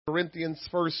Corinthians,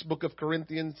 first book of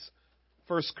Corinthians,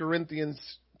 1 Corinthians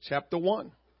chapter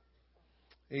 1.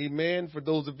 Amen. For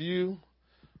those of you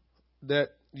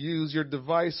that use your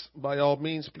device, by all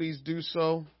means, please do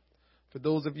so. For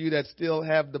those of you that still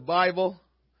have the Bible,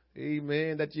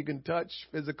 amen, that you can touch,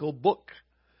 physical book,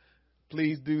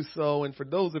 please do so. And for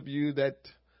those of you that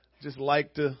just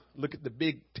like to look at the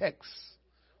big text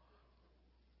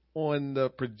on the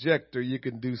projector, you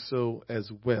can do so as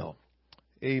well.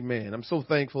 Amen. I'm so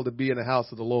thankful to be in the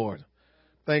house of the Lord.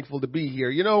 Thankful to be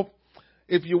here. You know,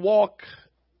 if you walk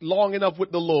long enough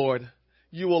with the Lord,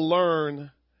 you will learn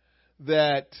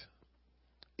that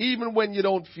even when you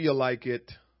don't feel like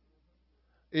it,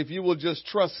 if you will just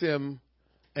trust Him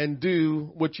and do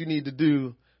what you need to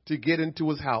do to get into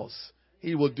His house,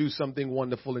 He will do something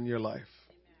wonderful in your life.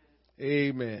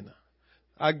 Amen.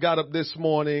 I got up this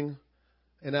morning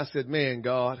and I said, man,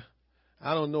 God,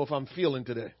 I don't know if I'm feeling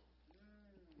today.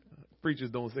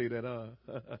 Preachers don't say that,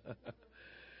 huh?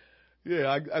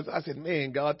 Yeah, I said,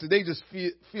 man, God, today just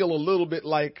feel a little bit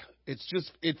like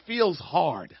it feels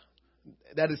hard,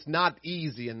 that it's not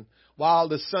easy. And while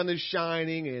the sun is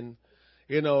shining and,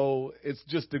 you know, it's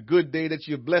just a good day that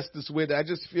you've blessed us with, I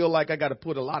just feel like I got to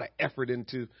put a lot of effort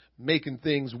into making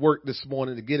things work this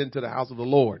morning to get into the house of the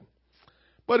Lord.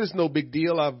 But it's no big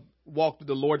deal. I've walked with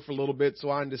the Lord for a little bit, so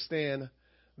I understand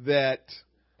that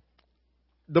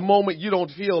the moment you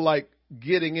don't feel like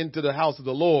getting into the house of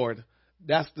the Lord,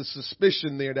 that's the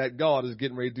suspicion there that God is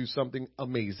getting ready to do something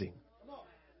amazing.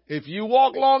 If you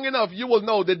walk long enough, you will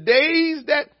know the days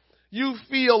that you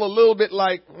feel a little bit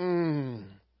like, Now,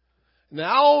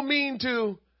 I don't mean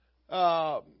to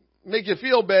make you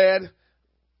feel bad.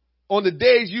 On the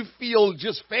days you feel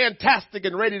just fantastic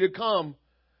and ready to come,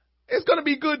 it's going to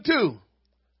be good too.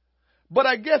 But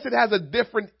I guess it has a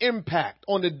different impact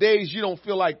on the days you don't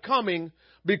feel like coming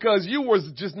because you was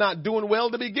just not doing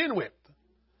well to begin with.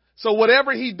 So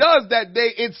whatever He does that day,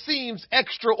 it seems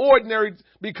extraordinary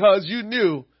because you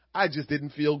knew I just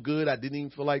didn't feel good. I didn't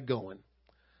even feel like going.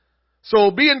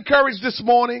 So be encouraged this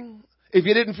morning if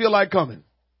you didn't feel like coming.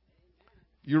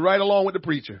 You're right along with the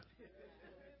preacher.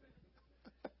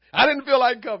 I didn't feel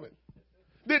like coming.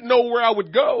 Didn't know where I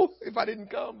would go if I didn't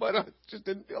come, but I just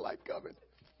didn't feel like coming.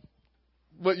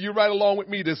 But you're right along with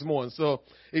me this morning. So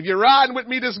if you're riding with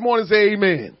me this morning, say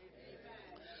amen.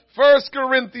 1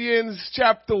 Corinthians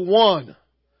chapter 1,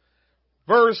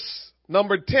 verse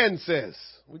number 10 says,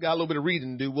 we got a little bit of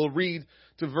reading to do. We'll read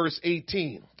to verse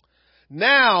 18.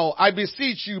 Now I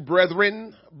beseech you,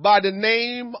 brethren, by the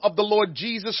name of the Lord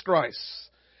Jesus Christ,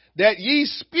 that ye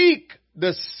speak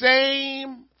the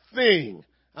same thing.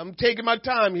 I'm taking my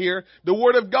time here. The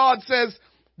word of God says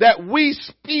that we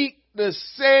speak the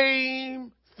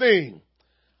same thing.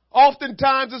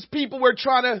 Oftentimes as people, we're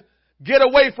trying to get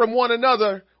away from one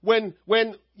another. When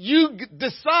you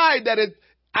decide that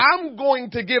I'm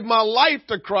going to give my life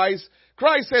to Christ,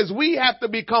 Christ says we have to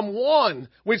become one,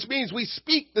 which means we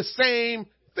speak the same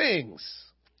things.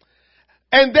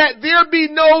 And that there be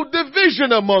no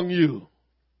division among you,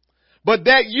 but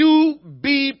that you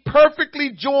be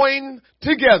perfectly joined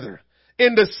together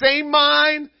in the same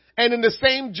mind and in the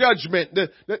same judgment.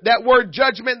 That word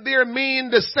judgment there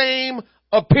means the same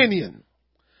opinion.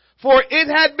 For it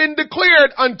had been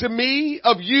declared unto me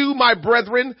of you, my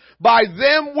brethren, by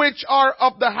them which are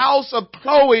of the house of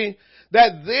Chloe,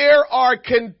 that there are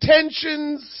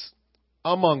contentions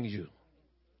among you.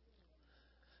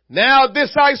 Now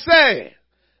this I say,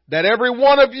 that every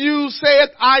one of you saith,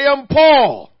 I am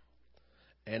Paul,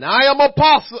 and I am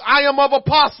of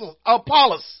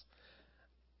Apollos,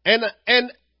 and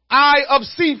I of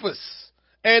Cephas,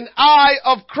 and I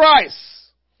of Christ.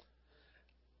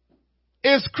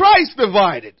 Is Christ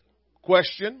divided?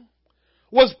 Question.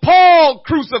 Was Paul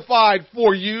crucified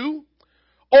for you?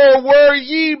 Or were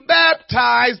ye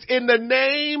baptized in the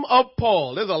name of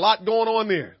Paul? There's a lot going on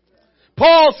there.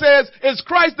 Paul says, is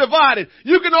Christ divided?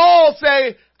 You can all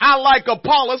say, I like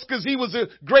Apollos because he was a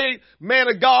great man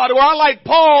of God, or I like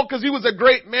Paul because he was a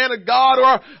great man of God,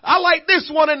 or I like this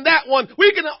one and that one.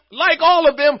 We can like all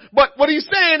of them, but what he's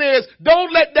saying is,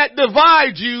 don't let that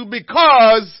divide you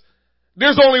because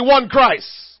there's only one Christ.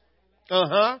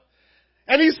 And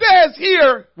he says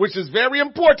here, which is very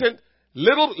important,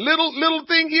 little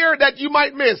thing here that you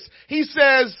might miss. He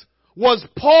says, was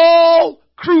Paul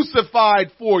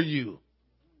crucified for you?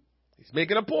 He's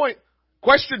making a point.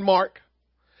 Question mark.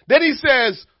 Then he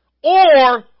says,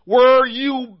 or were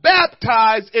you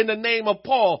baptized in the name of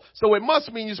Paul? So it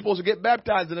must mean you're supposed to get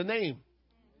baptized in the name.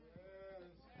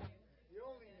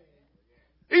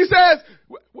 He says,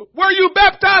 were you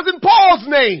baptized in Paul's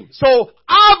name? So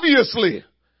obviously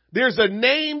There's a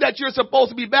name that you're supposed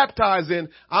to be baptized in.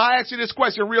 I ask you this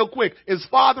question real quick. Is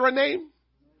Father a name?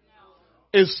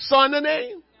 No. Is Son a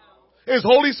name? No. Is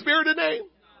Holy Spirit a name?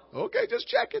 No. Okay, just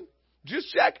checking.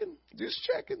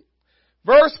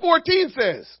 Verse 14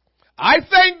 says, I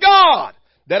thank God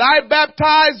that I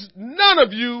baptized none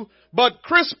of you but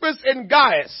Crispus and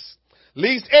Gaius,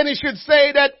 lest any should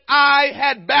say that I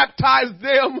had baptized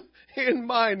them in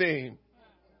my name.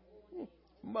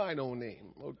 Mine own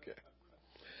name. Okay.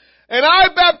 And I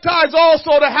baptize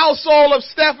also the household of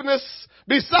Stephanus.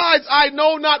 Besides, I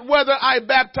know not whether I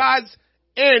baptize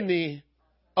any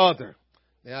other.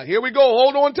 Now here we go.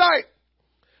 Hold on tight.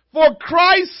 For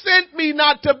Christ sent me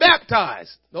not to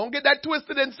baptize. Don't get that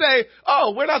twisted and say,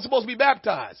 oh, we're not supposed to be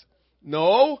baptized.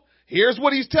 No. Here's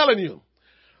what he's telling you.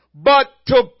 But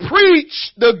to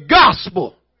preach the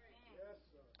gospel.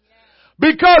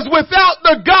 Because without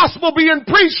the gospel being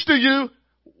preached to you,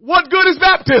 what good is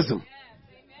baptism?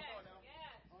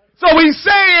 So he's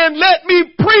saying, let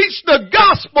me preach the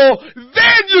gospel,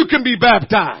 then you can be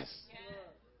baptized.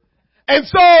 And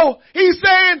so he's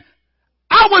saying,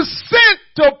 I was sent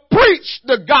to preach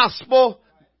the gospel,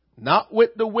 not with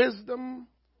the wisdom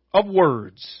of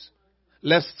words,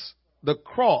 lest the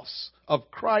cross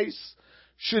of Christ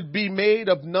should be made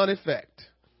of none effect.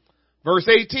 Verse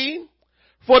 18,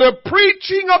 for the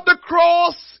preaching of the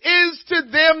cross is to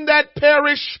them that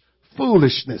perish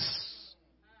foolishness.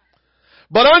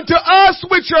 But unto us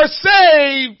which are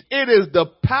saved, it is the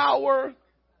power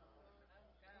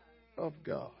of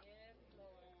God.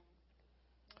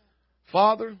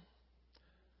 Father,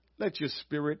 let your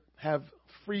Spirit have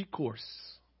free course.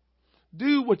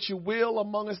 Do what you will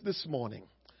among us this morning.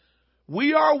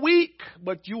 We are weak,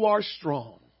 but you are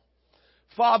strong.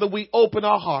 Father, we open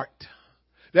our heart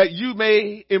that you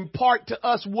may impart to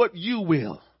us what you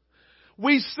will.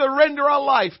 We surrender our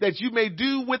life that you may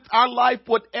do with our life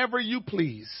whatever you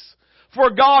please.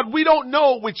 For God, we don't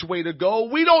know which way to go.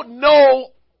 We don't know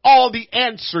all the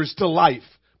answers to life,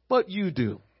 but you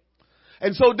do.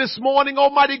 And so this morning,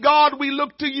 Almighty God, we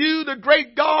look to you, the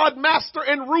great God, master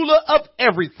and ruler of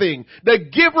everything, the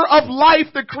giver of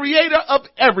life, the creator of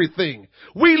everything.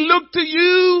 We look to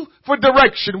you for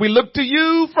direction. We look to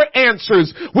you for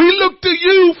answers. We look to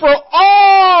you for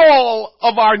all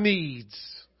of our needs.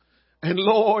 And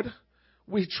Lord,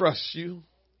 we trust you.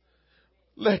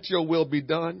 Let your will be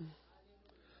done.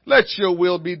 Let your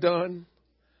will be done.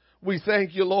 We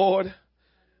thank you, Lord,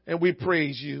 and we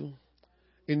praise you.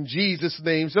 In Jesus'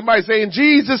 name. Somebody say, in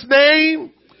Jesus'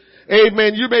 name.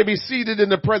 Amen. You may be seated in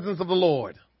the presence of the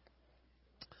Lord.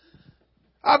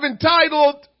 I've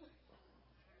entitled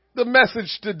the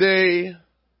message today,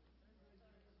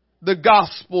 The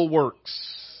Gospel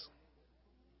Works.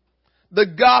 The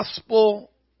Gospel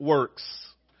Works.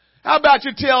 How about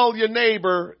you tell your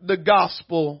neighbor, the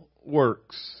gospel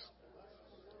works?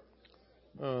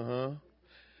 Tell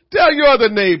your other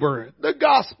neighbor, the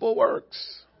gospel works.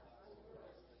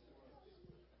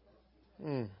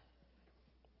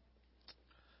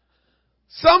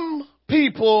 Some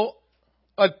people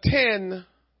attend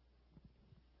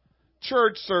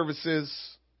church services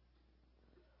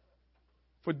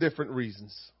for different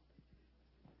reasons.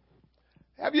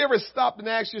 Have you ever stopped and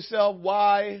asked yourself,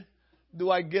 why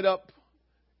do I get up,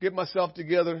 get myself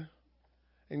together,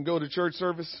 and go to church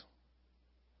service?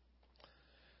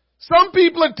 Some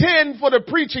people attend for the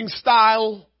preaching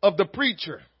style of the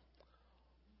preacher.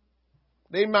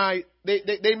 They may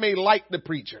like the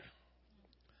preacher.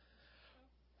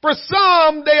 For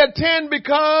some, they attend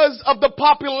because of the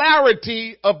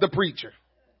popularity of the preacher.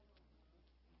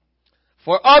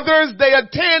 For others, they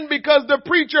attend because the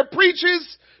preacher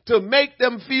preaches to make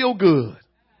them feel good.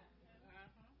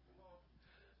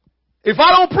 If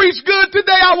I don't preach good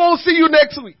today, I won't see you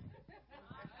next week.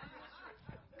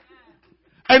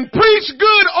 And preach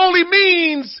good only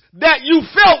means that you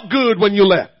felt good when you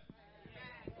left.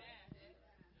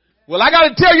 Well, I got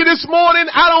to tell you this morning,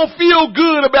 I don't feel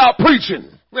good about preaching.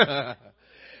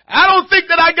 I don't think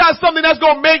that I got something that's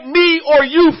going to make me or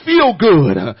you feel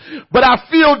good. But I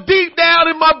feel deep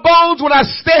down in my bones when I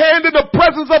stand in the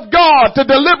presence of God to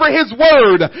deliver His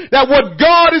word, that what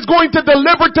God is going to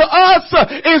deliver to us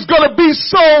is going to be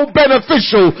so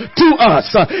beneficial to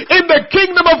us. In the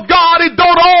kingdom of God, it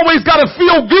don't always got to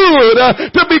feel good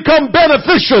to become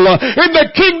beneficial. In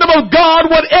the kingdom of God,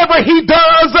 whatever He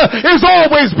does is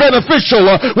always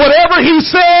beneficial. Whatever He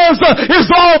says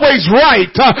is always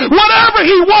right. Whatever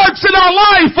He works in our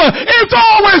life, it's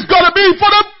always going to be for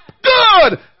the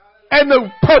good and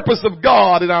the purpose of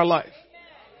God in our life.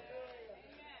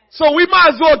 So we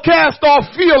might as well cast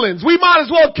off feelings. We might as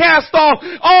well cast off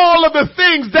all of the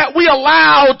things that we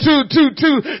allow to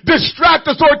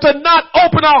distract us or to not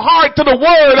open our heart to the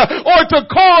word or to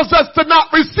cause us to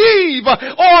not receive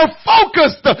or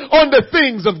focus on the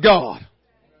things of God.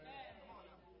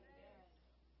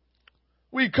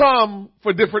 We come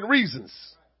for different reasons.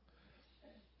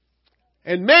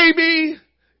 And maybe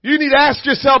you need to ask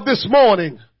yourself this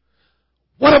morning,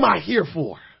 what am I here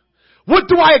for? What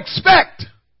do I expect?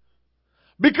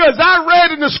 Because I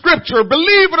read in the scripture,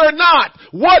 believe it or not,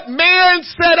 what man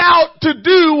set out to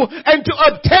do and to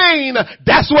obtain,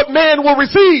 that's what man will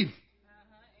receive.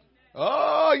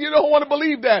 Oh, you don't want to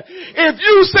believe that. If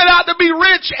you set out to be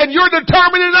rich and you're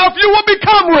determined enough, you will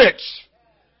become rich.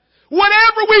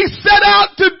 Whatever we set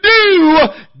out to do,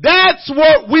 that's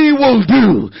what we will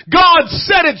do. God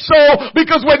said it so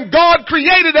because when God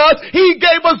created us, He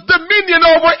gave us dominion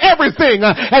over everything.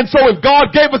 And so if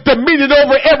God gave us dominion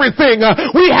over everything,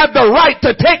 we have the right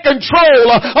to take control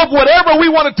of whatever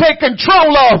we want to take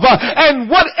control of.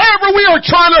 And whatever we are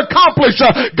trying to accomplish,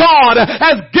 God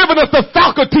has given us the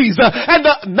faculties and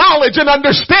the knowledge and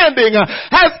understanding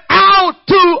has out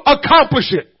to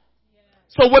accomplish it.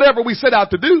 So whatever we set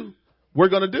out to do, we're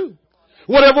going to do.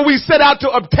 Whatever we set out to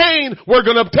obtain, we're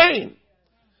going to obtain.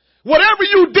 Whatever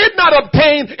you did not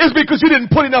obtain is because you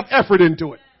didn't put enough effort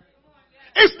into it.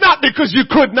 It's not because you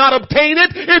could not obtain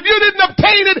it. If you didn't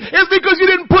obtain it, it's because you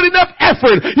didn't put enough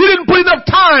effort. You didn't put enough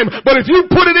time. But if you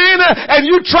put it in and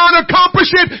you try to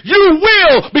accomplish it, you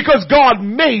will because God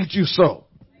made you so.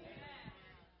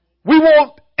 We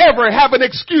won't ever have an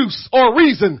excuse or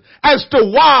reason as to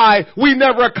why we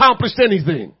never accomplished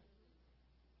anything.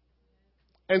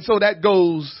 And so that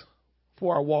goes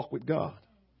for our walk with God.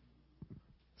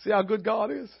 See how good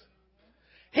God is?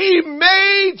 He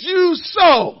made you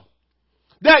so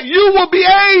that you will be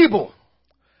able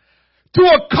to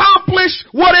accomplish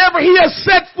whatever He has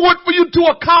set forth for you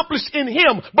to accomplish in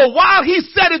Him. But while He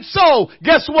said it so,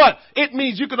 guess what? It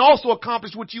means you can also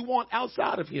accomplish what you want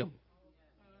outside of Him.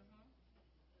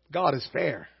 God is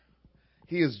fair.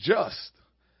 He is just.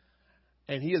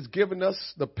 And He has given us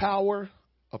the power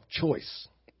of choice.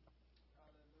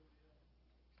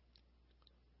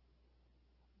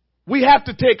 We have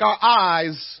to take our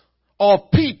eyes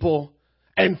off people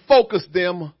and focus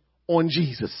them on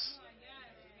Jesus.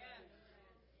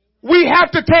 We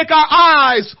have to take our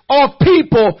eyes off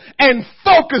people and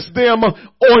focus them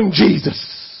on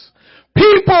Jesus.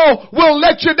 People will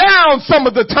let you down some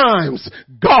of the times.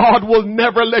 God will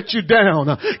never let you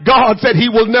down. God said He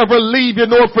will never leave you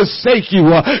nor forsake you.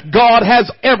 God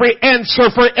has every answer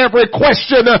for every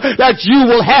question that you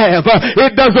will have.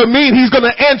 It doesn't mean He's going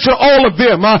to answer all of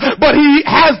them, but He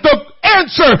has the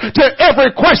answer to every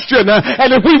question.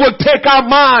 And if we would take our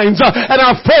minds and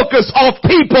our focus off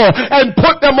people and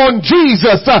put them on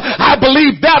Jesus, I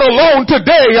believe that alone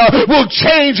today will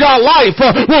change our life,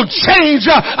 will change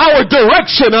our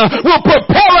direction, will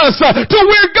propel us to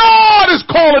where God is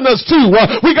calling us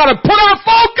to. We got to put our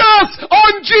focus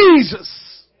on Jesus,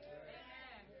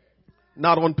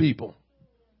 not on people.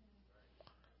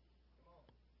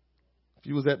 If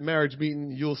you was at marriage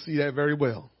meeting, you'll see that very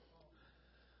well.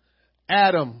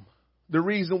 Adam, the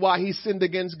reason why he sinned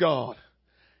against God,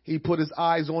 he put his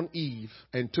eyes on Eve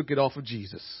and took it off of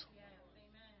Jesus.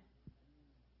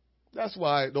 That's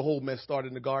why the whole mess started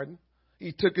in the garden.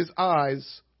 He took his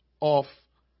eyes off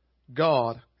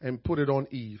God and put it on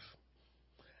Eve.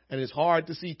 And it's hard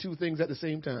to see two things at the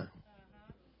same time.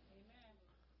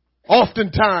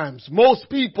 Oftentimes, most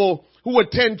people who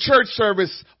attend church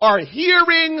service are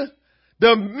hearing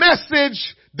the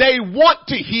message they want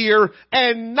to hear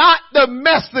and not the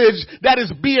message that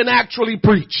is being actually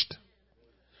preached.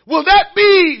 Will that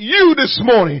be you this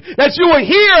morning? That you will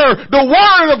hear the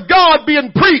word of God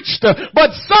being preached, but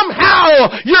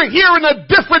somehow you're hearing a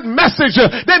different message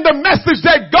than the message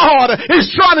that God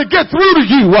is trying to get through to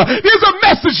you. There's a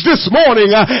message this morning,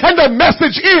 and the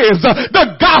message is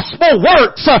the gospel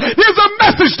works. There's a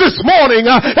message this morning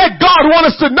that God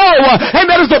wants us to know, and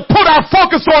that is to put our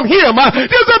focus on Him.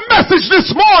 There's a message this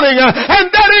morning, and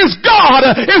that is God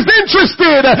is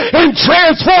interested in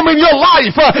transforming your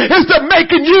life, is to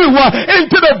making you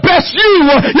into the best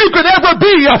you could ever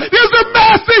be. There's a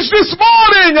message this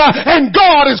morning, and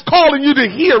God is calling you to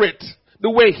hear it the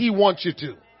way He wants you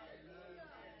to.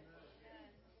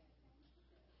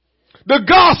 The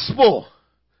gospel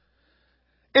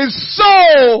is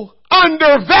so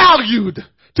undervalued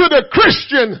to the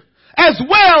Christian as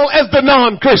well as the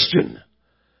non-Christian.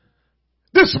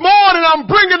 This morning I'm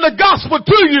bringing the gospel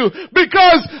to you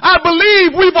because I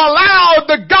believe we've allowed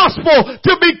the gospel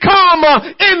to become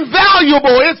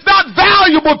invaluable. It's not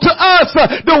valuable to us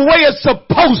the way it's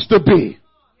supposed to be.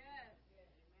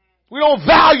 We don't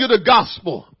value the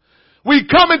gospel. We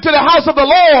come into the house of the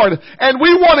Lord and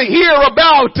we want to hear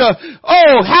about,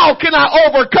 how can I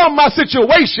overcome my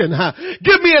situation?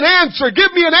 Give me an answer.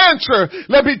 Give me an answer.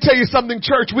 Let me tell you something,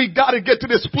 church. We got to get to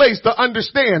this place to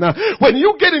understand. When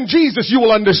you get in Jesus, you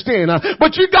will understand.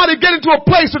 But you got to get into a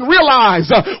place and realize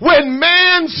when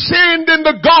man sinned in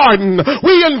the garden,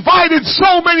 we invited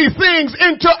so many things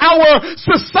into our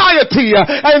society,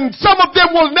 and some of them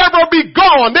will never be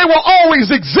gone. They will always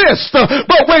exist.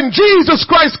 But when Jesus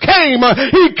Christ came,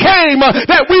 He came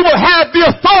that we will have the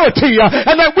authority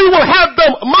and that we will have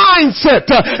the mindset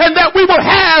and that we will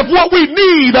have what we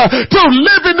need to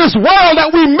live in this world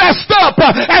that we messed up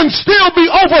and still be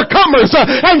overcomers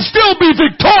and still be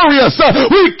victorious.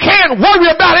 We can't worry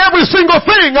about every single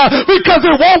thing because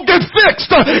it won't get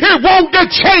fixed. It won't get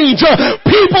changed.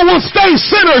 People will stay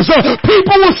sinners.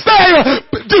 People will stay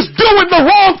just doing the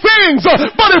wrong things.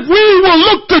 But if we will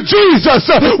look to Jesus,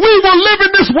 we will live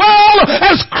in this world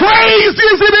as crazy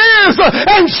as it is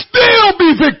and still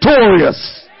be victorious.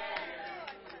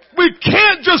 We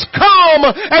can't just come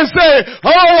and say,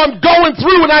 I'm going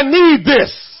through and I need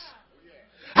this.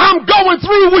 I'm going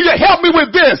through, will you help me with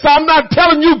this? I'm not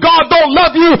telling you God don't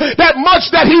love you that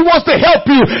much that He wants to help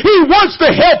you. He wants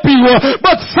to help you,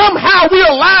 but somehow we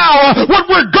allow what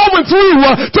we're going through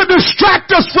to distract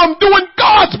us from doing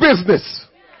God's business.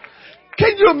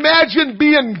 Can you imagine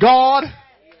being God?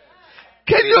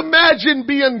 Can you imagine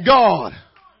being God?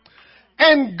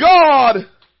 And God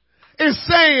is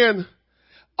saying,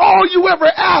 all you ever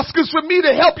ask is for me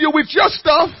to help you with your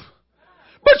stuff,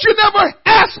 but you never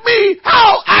ask me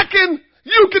how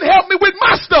you can help me with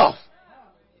my stuff.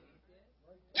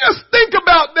 Just think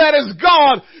about that as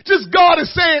God. God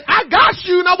is saying, I got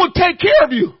you and I will take care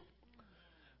of you.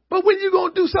 But when you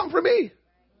going to do something for me?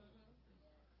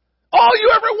 All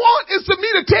you ever want is for me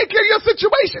to take care of your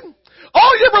situation.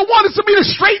 All you ever want is for me to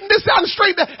straighten this out and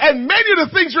straighten that. And many of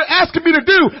the things you're asking me to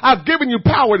do, I've given you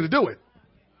power to do it.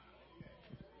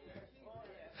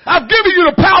 I've given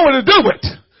you the power to do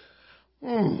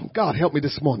it. God help me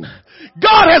this morning.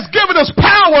 God has given us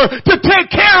power to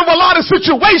take care of a lot of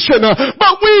situations,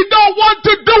 but we don't want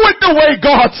to do it the way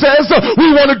God says.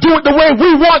 We want to do it the way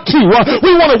we want to.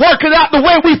 We want to work it out the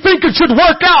way we think it should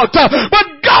work out. But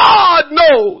God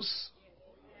knows.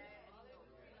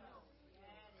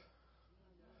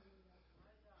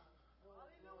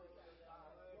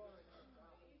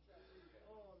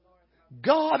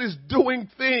 God is doing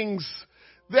things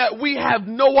that we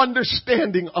have no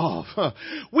understanding of.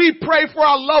 We pray for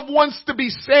our loved ones to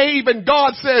be saved and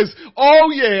God says,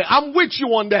 oh yeah, I'm with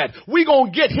you on that. We're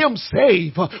going to get him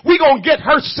saved. We're going to get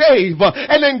her saved.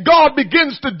 And then God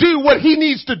begins to do what he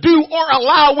needs to do or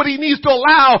allow what he needs to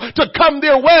allow to come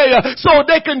their way so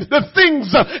the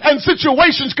things and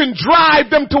situations can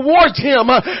drive them towards him.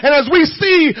 And as we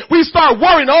see, we start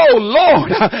worrying, oh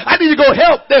Lord, I need to go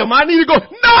help them. I need to go.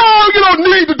 No, you don't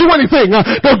need to do anything.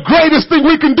 The greatest thing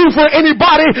we can do for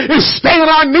anybody is stay on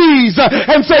our knees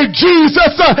and say,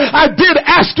 Jesus, I did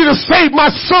ask you to save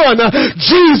my son.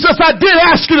 Jesus, I did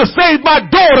ask you to save my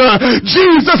daughter.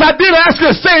 Jesus, I did ask you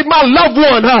to save my loved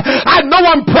one. I know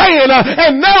I'm praying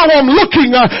and now I'm looking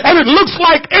and it looks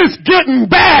like it's getting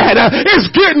bad.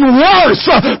 It's getting worse.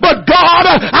 But God,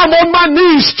 I'm on my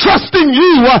knees trusting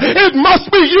you. It must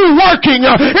be you working.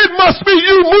 It must be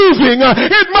you moving.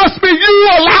 It must be you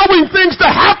allowing things to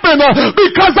happen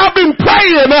because I've been praying.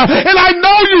 And I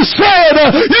know you said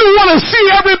you want to see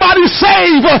everybody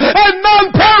saved and none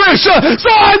perish.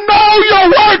 So I know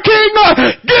you're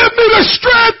working. Give me the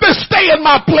strength to stay in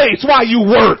my place while you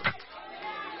work.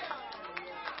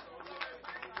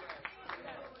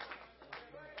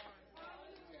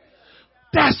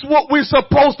 That's what we're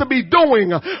supposed to be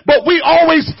doing. But we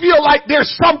always feel like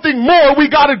there's something more we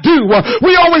gotta do.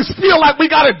 We always feel like we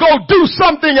gotta go do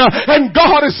something and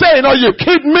God is saying, are you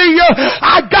kidding me?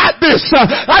 I got this.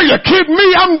 Are you kidding me?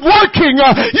 I'm working.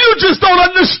 You just don't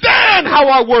understand how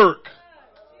I work.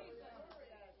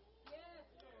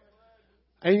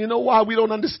 And you know why we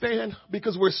don't understand?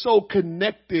 Because we're so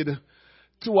connected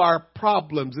to our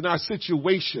problems and our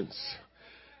situations.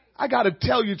 I gotta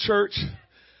tell you, church,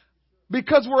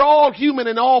 because we're all human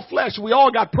and all flesh, we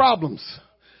all got problems.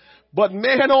 But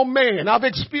man, oh man, I've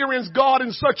experienced God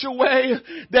in such a way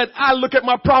that I look at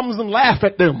my problems and laugh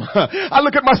at them. I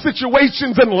look at my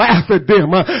situations and laugh at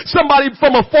them. Somebody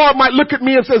from afar might look at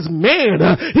me and says, man,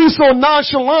 he's so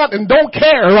nonchalant and don't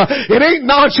care. It ain't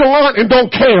nonchalant and don't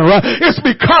care. It's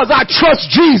because I trust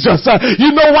Jesus.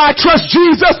 You know why I trust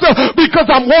Jesus?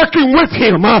 Because I'm working with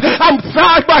him. I'm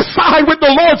side by side with the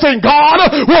Lord saying, God,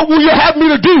 what will you have me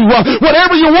to do?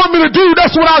 Whatever you want me to do,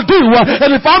 that's what I'll do.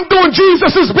 And if I'm doing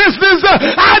Jesus' business,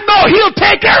 I know he'll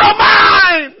take care of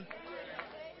mine.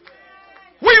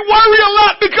 We worry a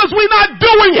lot because we're not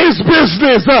doing his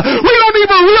business. We don't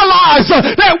even realize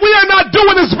that we are not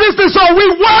doing his business, so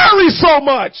we worry so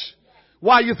much.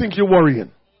 Why do you think you're worrying?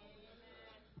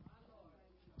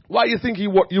 Why do you think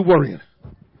you're worrying?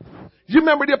 You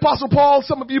remember the Apostle Paul?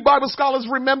 Some of you Bible scholars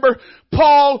remember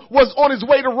Paul was on his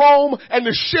way to Rome and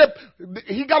the ship,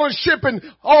 he got on a ship and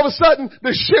all of a sudden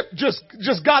the ship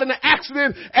just got in an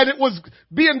accident and it was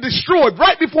being destroyed.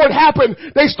 Right before it happened,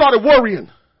 they started worrying.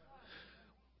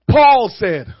 Paul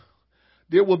said,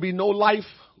 there will be no life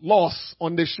loss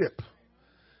on this ship.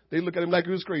 They look at him like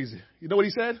he was crazy. You know what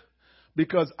he said?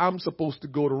 Because I'm supposed to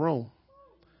go to Rome.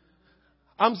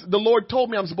 The Lord told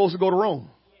me I'm supposed to go to Rome.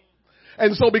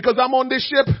 And so because I'm on this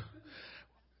ship,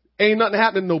 ain't nothing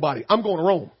happening to nobody. I'm going to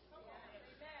Rome.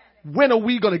 When are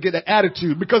we going to get that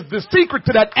attitude? Because the secret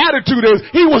to that attitude is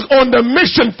he was on the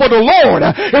mission for the Lord.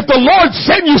 If the Lord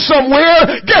sent you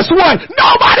somewhere, guess what?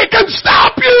 Nobody can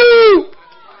stop you.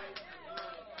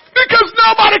 Because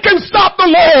nobody can stop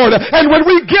the Lord. And when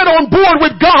we get on board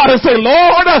with God and say,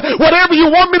 Lord, whatever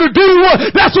you want me to do,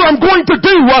 that's what I'm going to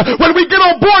do. When we get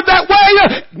on board that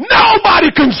way, nobody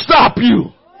can stop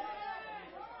you.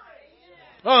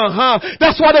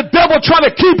 That's why the devil try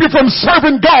to keep you from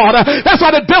serving God. That's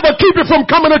why the devil keep you from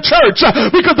coming to church.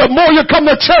 Because the more you come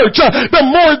to church, the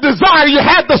more desire you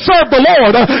have to serve the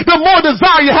Lord. The more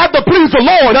desire you have to please the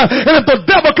Lord. And if the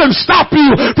devil can stop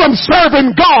you from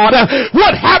serving God,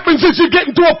 what happens is you get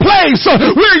into a place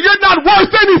where you're not worth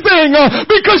anything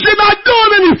because you're not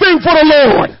doing anything for the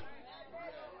Lord.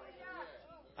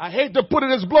 I hate to put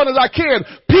it as blunt as I can.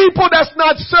 People that's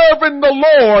not serving the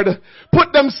Lord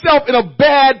put themselves in a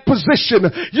bad position.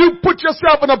 You put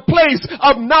yourself in a place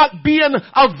of not being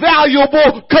a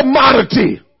valuable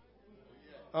commodity.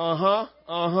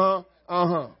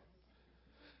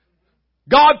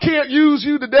 God can't use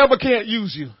you. The devil can't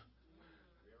use you.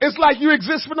 It's like you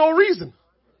exist for no reason.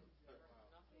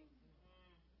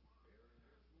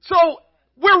 So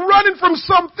we're running from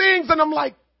some things and I'm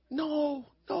like, no.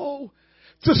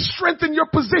 To strengthen your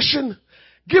position,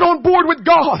 get on board with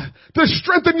God. To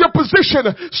strengthen your position,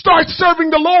 start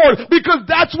serving the Lord, because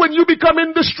that's when you become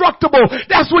indestructible.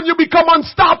 That's when you become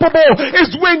unstoppable,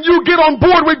 is when you get on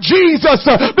board with Jesus,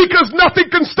 because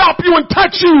nothing can stop you and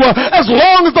touch you as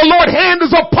long as the Lord's hand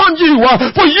is upon you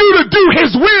for you to do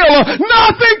his will.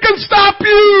 Nothing can stop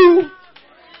you.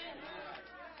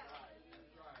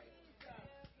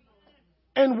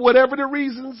 And whatever the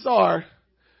reasons are,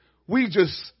 we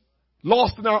just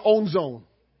lost in our own zone.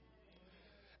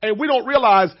 And we don't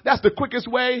realize that's the quickest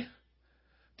way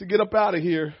to get up out of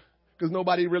here, because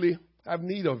nobody really have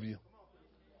need of you.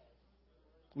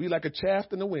 We like a chaff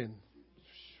in the wind.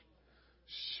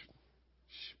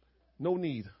 No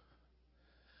need.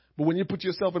 But when you put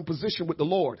yourself in position with the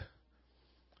Lord,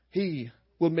 he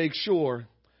will make sure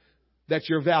that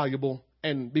you're valuable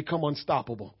and become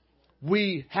unstoppable.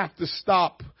 We have to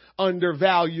stop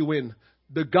undervaluing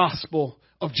the gospel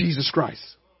of Jesus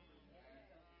Christ.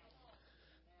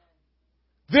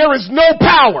 There is no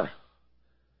power,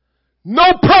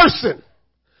 no person,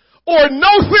 or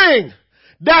no thing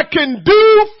that can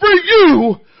do for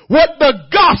you what the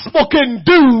gospel can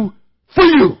do for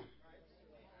you.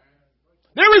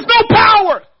 There is no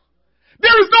power.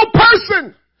 There is no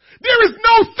person. There is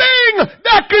no thing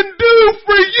that can do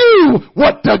for you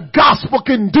what the gospel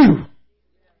can do.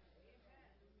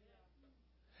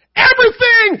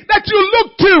 Everything that you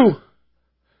look to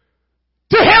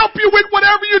help you with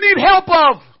whatever you need help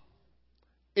of,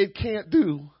 it can't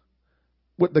do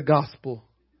what the gospel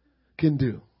can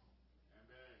do.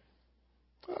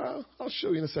 I'll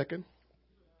show you in a second.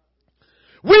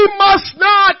 We must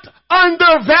not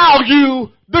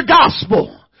undervalue the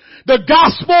gospel. The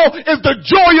gospel is the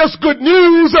joyous good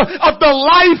news of the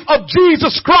life of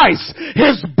Jesus Christ.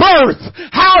 His birth,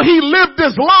 how he lived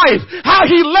his life, how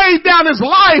he laid down his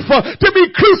life to be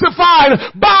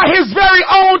crucified by his very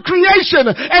own creation,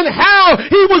 and how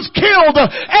he was killed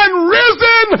and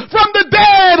risen from the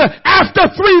dead after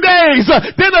 3 days,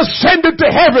 then ascended to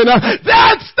heaven.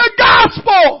 That's the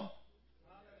gospel.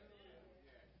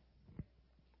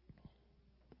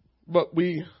 But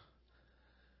we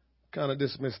kind of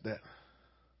dismissed that.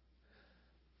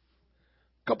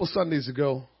 A couple Sundays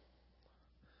ago,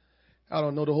 I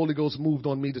don't know, the Holy Ghost moved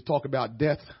on me to talk about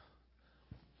death.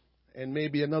 And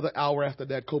maybe another hour after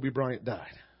that, Kobe Bryant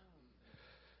died.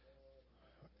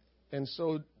 And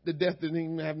so the death didn't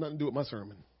even have nothing to do with my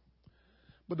sermon.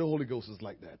 But the Holy Ghost is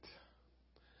like that.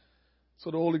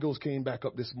 So the Holy Ghost came back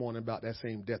up this morning about that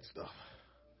same death stuff.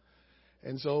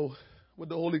 And so what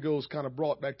the Holy Ghost kind of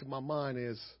brought back to my mind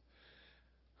is,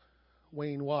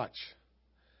 Wayne, watch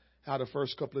how the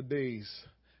first couple of days,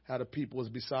 how the people was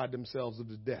beside themselves of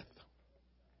the death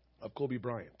of Kobe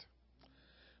Bryant.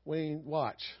 Wayne,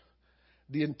 watch.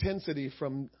 The intensity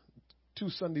from 2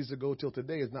 Sundays ago till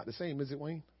today is not the same, is it,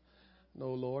 Wayne? No,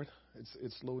 Lord.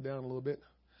 It's slowed down a little bit.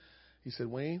 He said,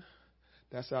 Wayne,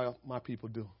 that's how my people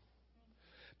do.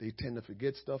 They tend to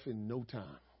forget stuff in no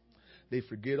time. They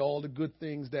forget all the good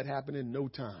things that happen in no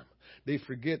time. They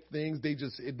forget things.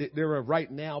 They're a right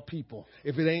now people.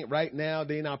 If it ain't right now,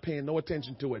 they're not paying no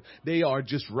attention to it. They are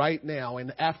just right now.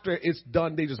 And after it's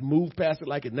done, they just move past it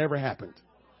like it never happened.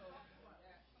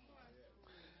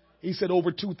 He said,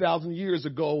 over 2,000 years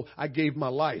ago, I gave my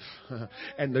life.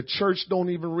 And the church don't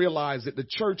even realize it. The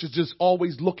church is just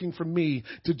always looking for me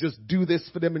to just do this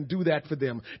for them and do that for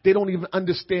them. They don't even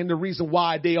understand the reason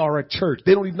why they are a church.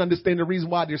 They don't even understand the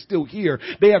reason why they're still here.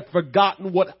 They have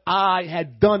forgotten what I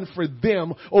had done for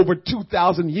them over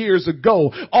 2,000 years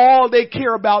ago. All they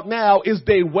care about now is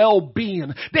their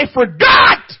well-being. They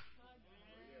forgot.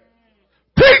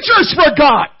 Preachers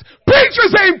forgot.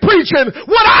 Preachers ain't preaching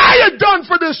what I had done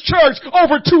for this church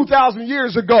over 2,000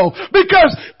 years ago,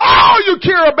 because all you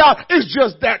care about is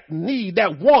just that need,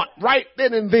 that want right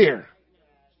then and there.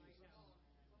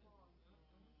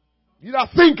 You're not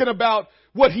thinking about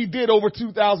what he did over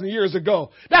 2,000 years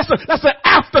ago. That's an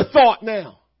afterthought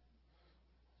now.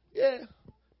 Yeah.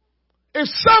 If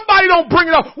somebody don't bring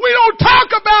it up, we don't talk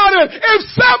about it. If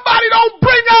somebody don't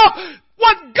bring up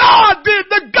what God did,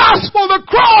 the gospel, the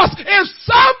cross, if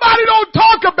somebody don't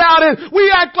talk about it,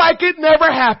 we act like it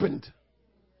never happened.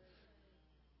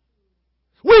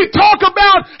 We talk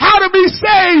about how to be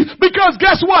saved because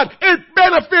guess what? It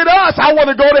benefit us. I want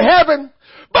to go to heaven.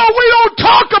 But we don't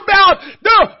talk about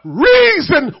the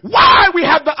reason why we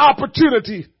have the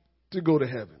opportunity to go to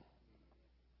heaven.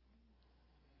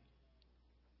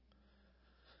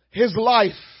 His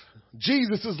life,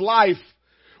 Jesus' life,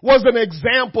 was an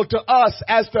example to us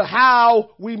as to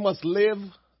how we must live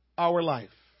our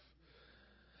life.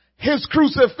 His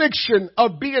crucifixion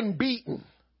of being beaten,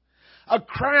 a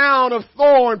crown of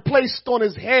thorn placed on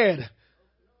his head,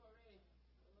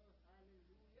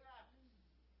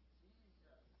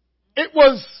 it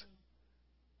was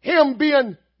him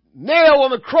being nailed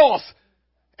on the cross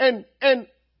and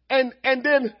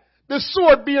then the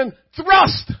sword being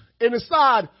thrust in his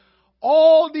side.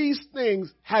 All these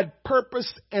things had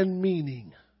purpose and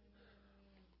meaning.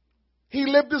 He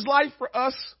lived his life for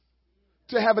us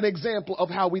to have an example of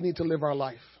how we need to live our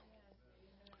life.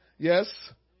 Yes.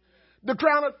 The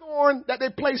crown of thorn that they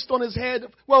placed on his head.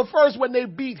 Well, first when they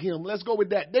beat him, let's go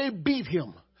with that. They beat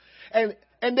him. And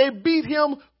they beat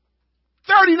him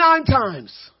 39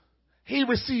 times. He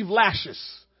received lashes.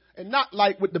 And not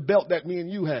like with the belt that me and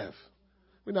you have.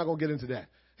 We're not going to get into that.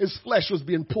 His flesh was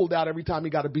being pulled out every time he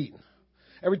got a beating.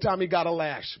 Every time he got a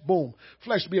lash, boom,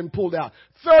 flesh being pulled out.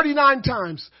 39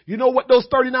 times. You know what those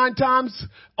 39 times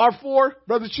are for,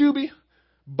 Brother Chubby?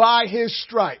 By his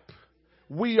stripe,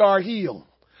 we are healed.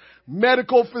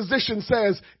 Medical physician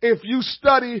says if you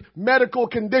study medical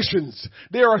conditions,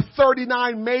 there are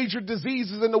 39 major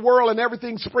diseases in the world and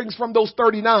everything springs from those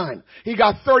 39. He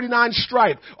got 39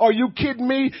 stripes. Are you kidding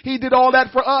me? He did all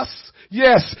that for us?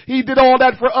 Yes, he did all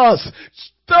that for us.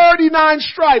 39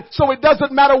 stripes. So it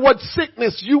doesn't matter what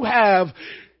sickness you have,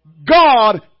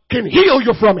 God can heal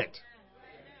you from it.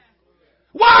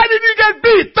 Why did you get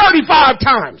beat 35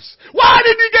 times? Why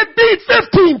did you get beat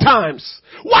 15 times?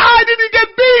 Why did you get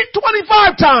beat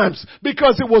 25 times?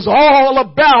 Because it was all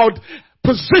about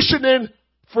positioning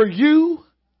for you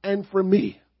and for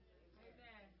me.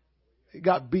 He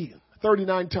got beaten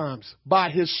 39 times. By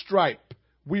his stripe,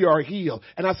 we are healed.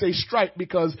 And I say stripe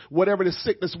because whatever the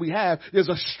sickness we have, there's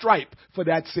a stripe for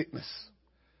that sickness.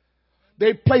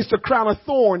 They placed a crown of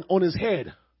thorn on his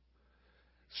head.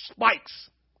 Spikes.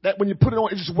 That when you put it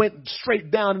on, it just went straight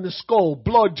down in the skull.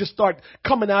 Blood just started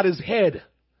coming out his head.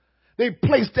 They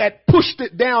placed that, pushed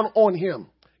it down on him.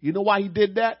 You know why he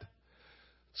did that?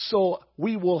 So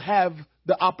we will have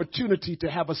the opportunity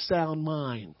to have a sound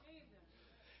mind.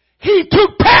 He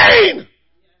took pain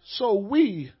so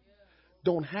we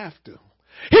don't have to.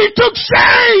 He took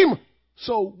shame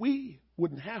so we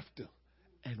wouldn't have to.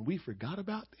 And we forgot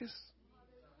about this.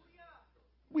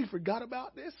 We forgot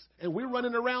about this. And we're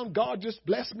running around, God just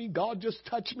bless me, God just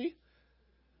touch me.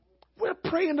 We're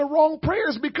praying the wrong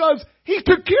prayers because he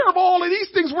took care of all of these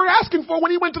things we're asking for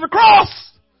when he went to the cross.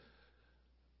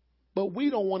 But we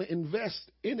don't want to invest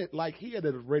in it like he had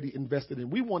already invested in.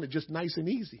 We want it just nice and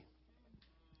easy.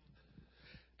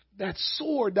 That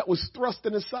sword that was thrust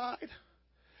in his side,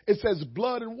 it says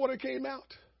blood and water came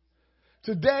out.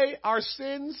 Today, our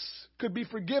sins could be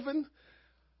forgiven,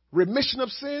 remission of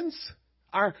sins.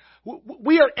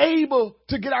 We are able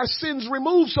to get our sins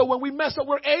removed, so when we mess up,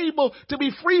 we're able to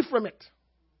be free from it.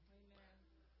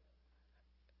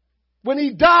 When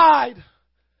he died,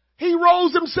 he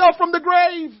rose himself from the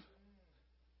grave.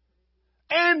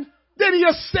 And then he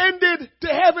ascended to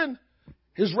heaven.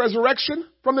 His resurrection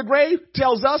from the grave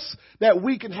tells us that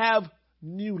we can have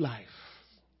new life.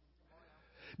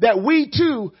 That we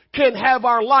too can have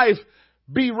our life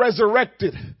be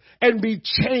resurrected and be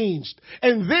changed.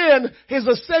 And then his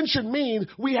ascension means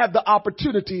we have the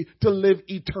opportunity to live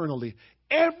eternally.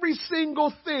 Every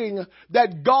single thing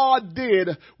that God did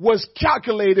was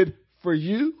calculated for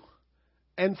you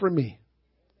and for me.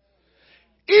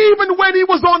 Even when he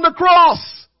was on the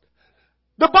cross,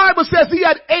 the Bible says he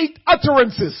had 8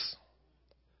 utterances.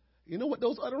 You know what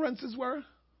those utterances were?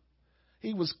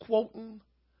 He was quoting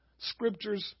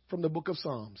scriptures from the book of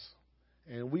Psalms.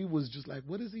 And we was just like,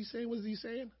 what is he saying? What is he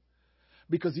saying?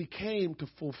 Because he came to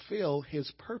fulfill his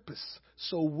purpose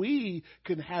so we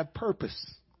can have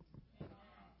purpose.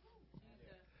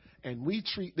 And we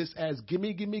treat this as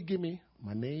gimme, gimme, gimme.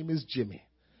 My name is Jimmy.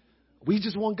 We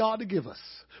just want God to give us.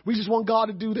 We just want God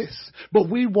to do this. But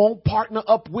we won't partner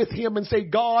up with him and say,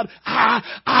 God,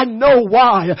 I know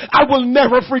why. I will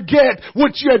never forget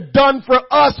what you had done for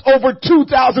us over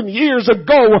 2,000 years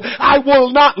ago. I will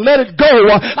not let it go.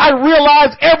 I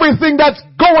realize everything that's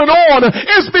going on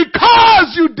is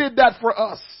because you did that for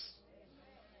us.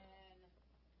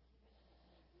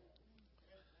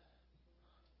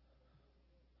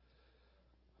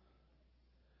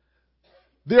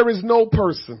 There is no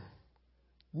person,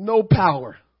 no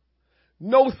power,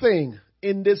 no thing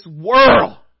in this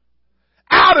world,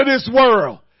 out of this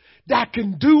world, that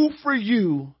can do for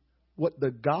you what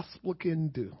the gospel can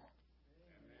do.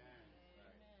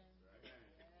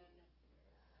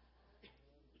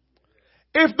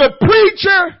 If the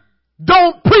preacher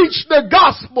don't preach the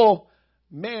gospel,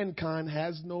 mankind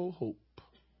has no hope.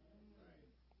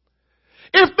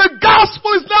 If the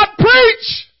gospel is not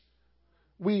preached,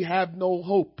 we have no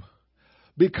hope.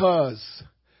 Because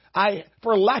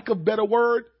for lack of better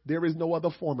word, there is no other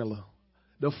formula.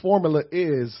 The formula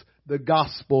is the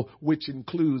gospel, which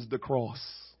includes the cross.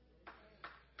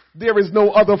 There is no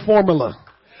other formula.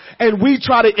 And we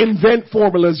try to invent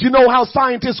formulas. You know how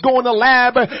scientists go in the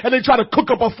lab and they try to cook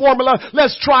up a formula.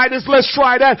 Let's try this. Let's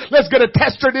try that. Let's get a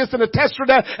tester this and a tester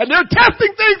that. And they're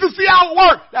testing things to see how it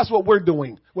works. That's what we're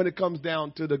doing when it comes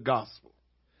down to the gospel.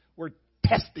 We're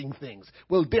testing things.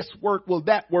 Will this work? Will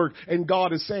that work? And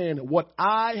God is saying, what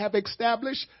I have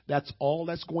established, that's all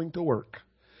that's going to work.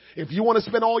 If you want to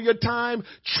spend all your time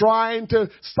trying to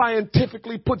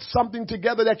scientifically put something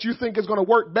together that you think is going to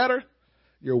work better,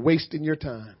 you're wasting your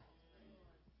time.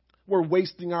 We're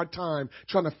wasting our time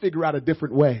trying to figure out a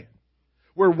different way.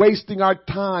 We're wasting our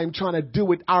time trying to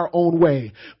do it our own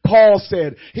way. Paul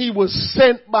said he was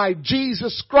sent by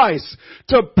Jesus Christ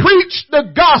to preach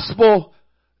the gospel,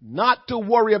 not to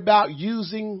worry about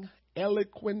using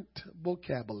eloquent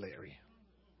vocabulary.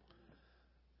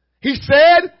 He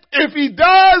said, if he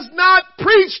does not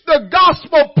preach the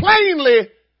gospel plainly,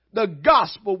 the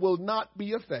gospel will not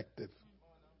be effective.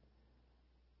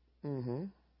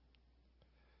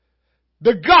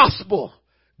 The gospel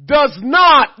does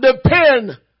not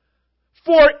depend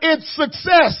for its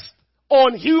success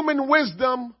on human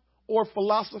wisdom or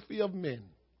philosophy of men.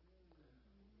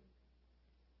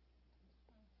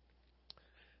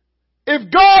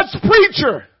 If God's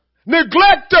preacher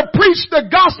neglect to preach the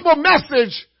gospel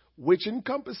message, which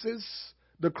encompasses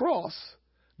the cross,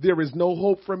 there is no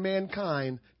hope for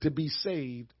mankind to be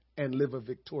saved and live a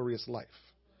victorious life.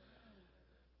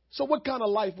 So what kind of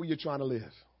life were you trying to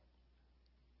live?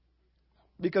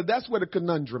 Because that's where the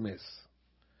conundrum is.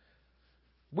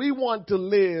 We want to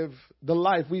live the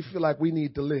life we feel like we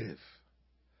need to live.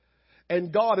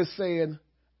 And God is saying,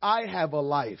 I have a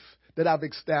life that I've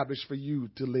established for you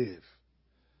to live.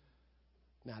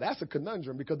 Now that's a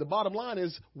conundrum, because the bottom line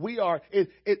is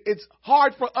it's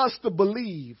hard for us to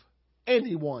believe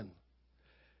anyone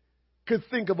could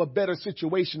think of a better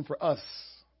situation for us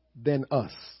than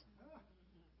us.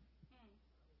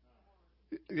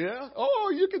 Yeah?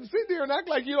 Oh, you can sit there and act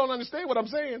like you don't understand what I'm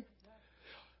saying.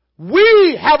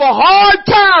 We have a hard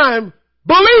time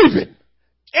believing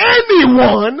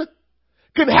anyone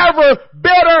can have a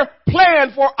better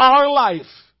plan for our life,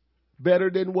 better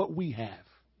than what we have.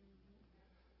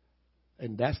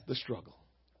 And that's the struggle.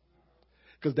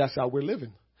 Because that's how we're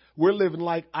living. We're living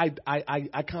like I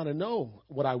kind of know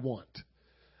what I want.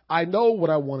 I know what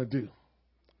I want to do.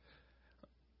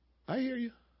 I hear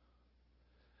you.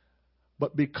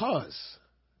 But because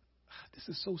this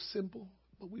is so simple,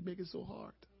 but we make it so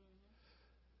hard.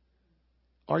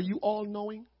 Are you all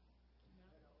knowing?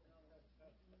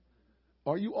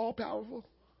 Are you all powerful?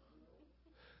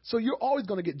 So you're always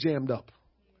going to get jammed up.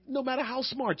 No matter how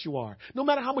smart you are, no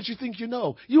matter how much you think you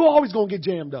know, you're always going to get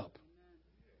jammed up.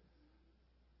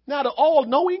 Now the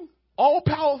all-knowing,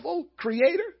 all-powerful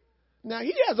creator, now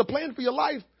he has a plan for your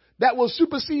life that will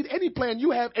supersede any plan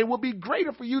you have and will be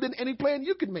greater for you than any plan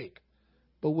you can make.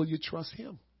 But will you trust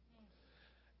him?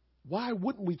 Why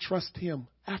wouldn't we trust him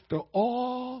after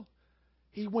all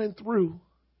he went through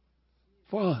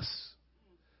for us?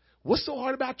 What's so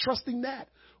hard about trusting that?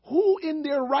 Who in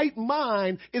their right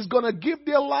mind is going to give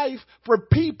their life for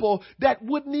people that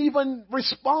wouldn't even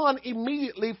respond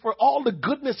immediately for all the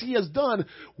goodness he has done?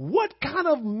 What kind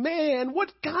of man,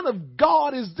 what kind of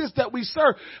God is this that we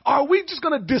serve? Are we just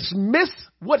going to dismiss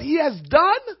what he has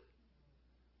done?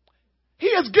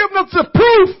 He has given us the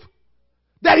proof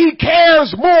that he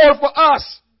cares more for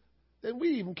us than we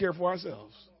even care for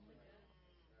ourselves.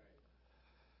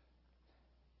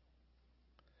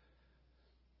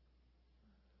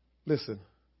 Listen,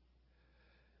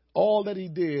 all that he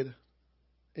did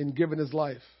in giving his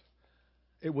life,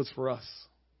 it was for us.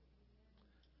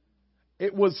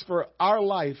 It was for our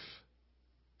life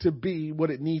to be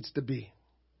what it needs to be.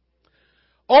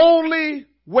 Only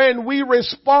when we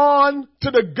respond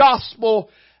to the gospel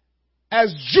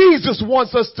as Jesus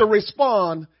wants us to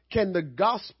respond can the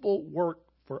gospel work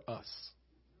for us.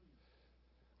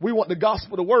 We want the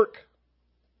gospel to work,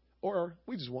 or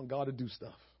we just want God to do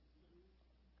stuff.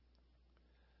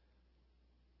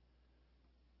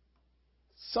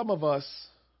 Some of us,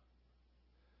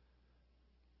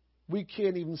 we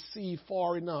can't even see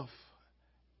far enough.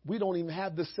 We don't even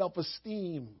have the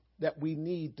self-esteem that we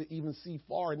need to even see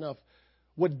far enough.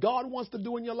 What God wants to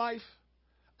do in your life,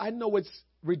 I know it's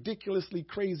ridiculously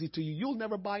crazy to you. You'll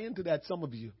never buy into that, some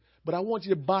of you. But I want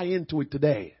you to buy into it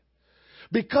today.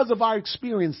 Because of our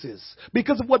experiences,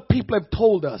 because of what people have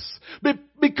told us,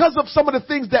 because of some of the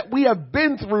things that we have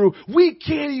been through, we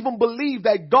can't even believe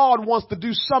that God wants to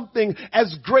do something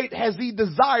as great as he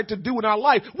desired to do in our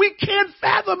life. We can't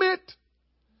fathom it.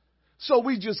 So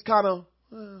we just kind of,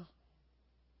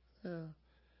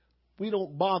 we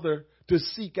don't bother to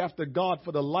seek after God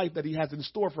for the life that he has in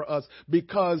store for us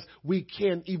because we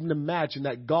can't even imagine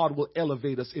that God will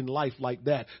elevate us in life like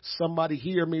that. Somebody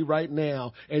hear me right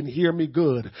now and hear me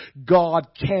good. God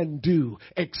can do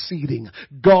exceeding.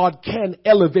 God can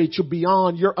elevate you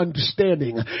beyond your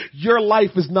understanding. Your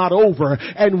life is not over,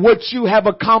 and what you have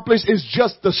accomplished is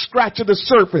just the scratch of the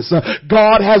surface.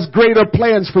 God has greater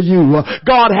plans for you.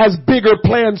 God has bigger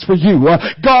plans for you.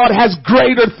 God has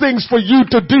greater things for you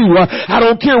to do. I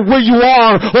don't care where you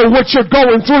are or what you're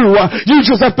going through. You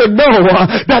just have to know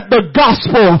that the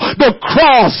gospel, the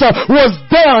cross was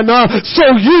done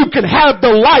so you can have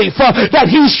the life that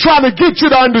he's trying to get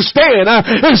you to understand.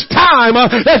 It's time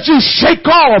that you shake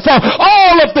off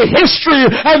all of the history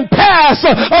and past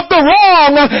of the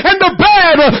wrong and the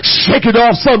bad. Shake it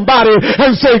off, somebody,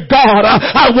 and say, God,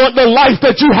 I want the life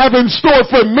that you have in store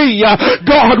for me.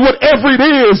 God, whatever it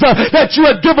is that you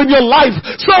have given your life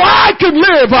so I can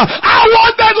live, I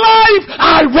want that life.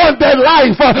 I want that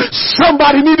life.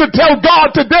 Somebody need to tell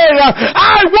God today,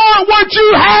 I want what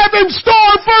you have in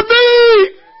store for me.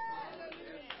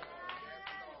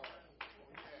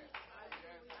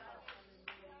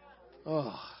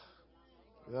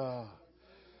 Oh.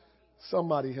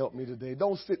 Somebody help me today.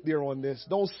 Don't sit there on this.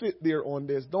 Don't sit there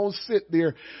on this. Don't sit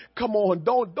there. Come on.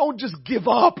 Don't just give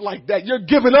up like that. You're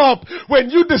giving up when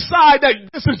you decide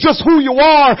that this is just who you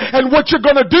are and what you're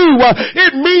going to do.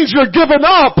 It means you're giving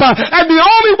up. And the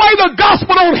only way the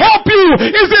gospel don't help you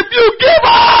is if you give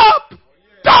up.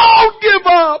 Don't give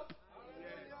up.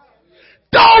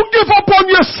 Don't give up on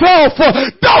yourself.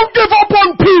 Don't give up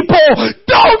on people.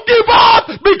 Don't give up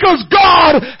because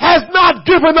God has not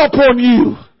given up on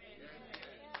you.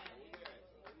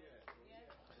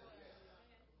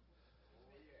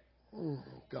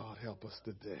 God help us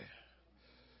today.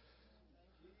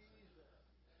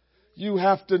 You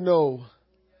have to know,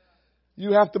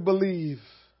 you have to believe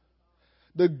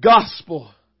the gospel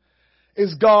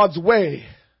is God's way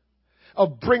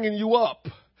of bringing you up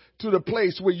to the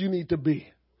place where you need to be.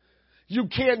 You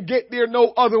can't get there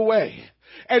no other way.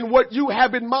 And what you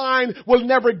have in mind will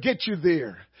never get you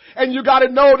there. And you got to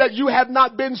know that you have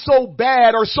not been so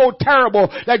bad or so terrible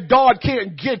that God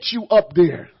can't get you up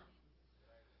there.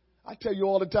 I tell you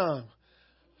all the time,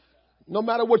 no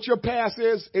matter what your past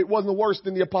is, it wasn't worse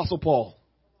than the Apostle Paul.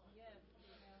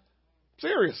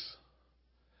 Serious.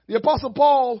 The Apostle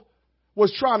Paul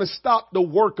was trying to stop the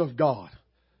work of God.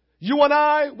 You and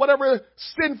I, whatever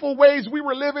sinful ways we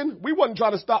were living, we wasn't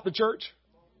trying to stop the church.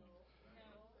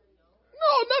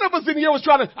 No, none of us in here was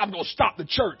trying to, I'm going to stop the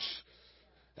church.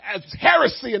 That's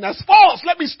heresy and that's false.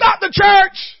 Let me stop the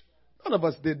church. None of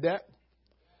us did that.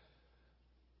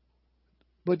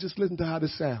 But just listen to how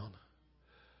this sounds.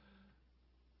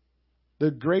 The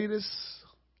greatest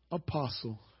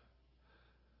apostle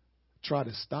tried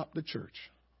to stop the church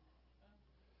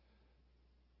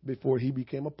before he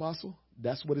became apostle.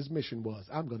 That's what his mission was.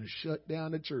 I'm going to shut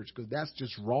down the church because that's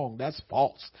just wrong. That's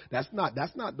false. That's not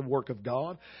the work of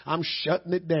God. I'm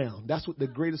shutting it down. That's what the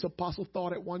greatest apostle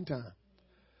thought at one time.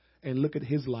 And look at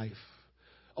his life.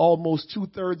 Almost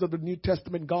 2/3 of the New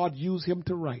Testament, God used him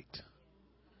to write.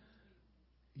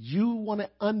 You want to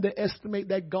underestimate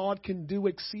that God can do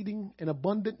exceeding and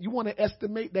abundant? You want to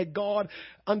underestimate that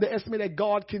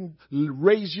God can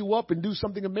raise you up and do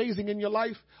something amazing in your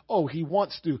life? Oh, he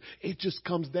wants to. It just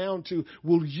comes down to,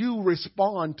 will you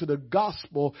respond to the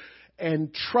gospel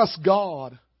and trust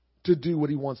God to do what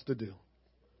he wants to do?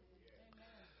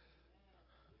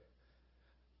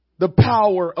 The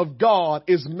power of God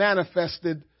is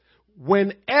manifested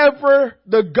whenever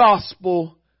the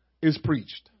gospel is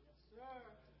preached.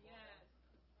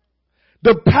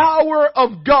 The power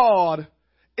of God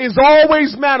is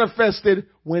always manifested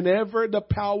whenever the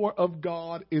power of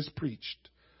God is preached.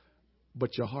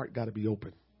 But your heart got to be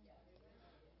open.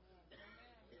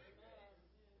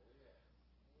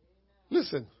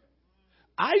 Listen,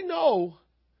 I know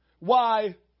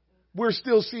why we're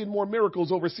still seeing more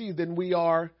miracles overseas than we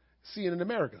are seeing in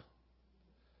America.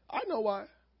 I know why.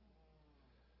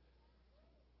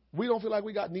 We don't feel like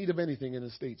we got need of anything in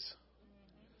the States.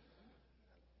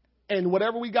 And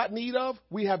whatever we got need of,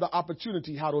 we have the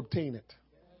opportunity how to obtain it.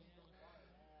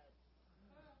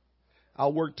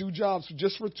 I'll work 2 jobs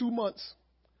just for 2 months.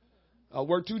 I'll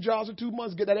work 2 jobs for 2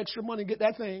 months, get that extra money, get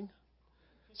that thing.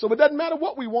 So it doesn't matter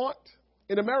what we want.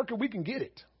 In America, we can get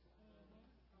it.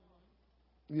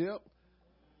 Yep.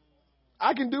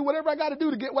 I can do whatever I got to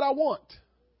do to get what I want.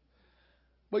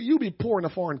 But you be poor in a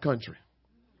foreign country.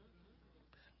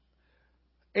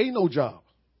 Ain't no job.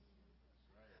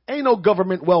 Ain't no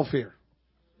government welfare.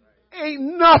 Ain't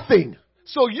nothing.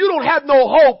 So you don't have no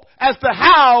hope as to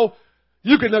how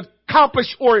you can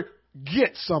accomplish or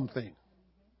get something.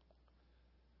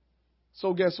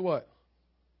 So guess what?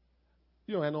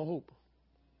 You don't have no hope.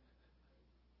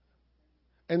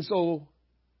 And so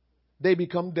they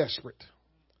become desperate.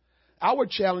 Our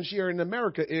challenge here in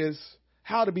America is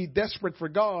how to be desperate for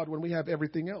God when we have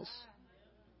everything else.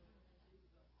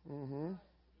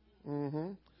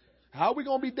 How are we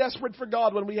going to be desperate for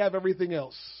God when we have everything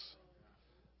else?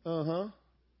 But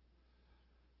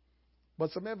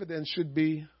some evidence should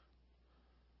be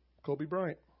Kobe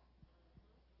Bryant.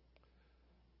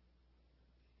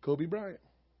 Kobe Bryant.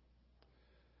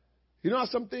 You know how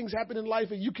some things happen in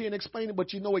life and you can't explain it,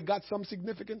 but you know it got some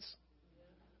significance?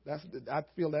 I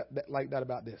feel like that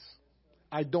about this.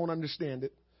 I don't understand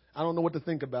it. I don't know what to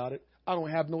think about it. I don't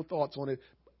have no thoughts on it.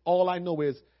 All I know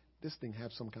is this thing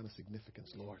has some kind of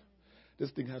significance, Lord. This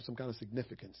thing has some kind of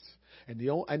significance. And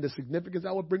the significance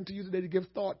I would bring to you today to give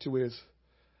thought to is,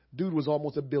 dude was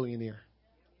almost a billionaire.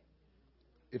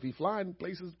 If he flying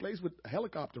place with a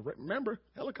helicopter, remember,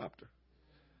 helicopter.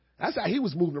 That's how he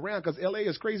was moving around because L.A.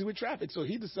 is crazy with traffic. So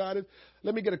he decided,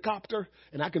 let me get a copter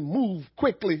and I can move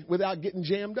quickly without getting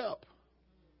jammed up.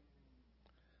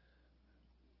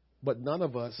 But none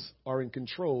of us are in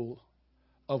control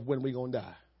of when we're going to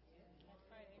die.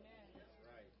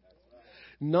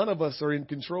 None of us are in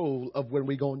control of when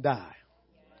we're going to die.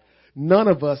 None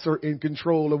of us are in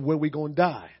control of when we're going to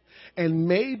die. And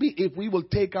maybe if we will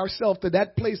take ourselves to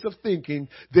that place of thinking,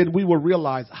 then we will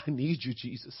realize, I need you,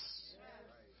 Jesus.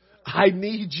 I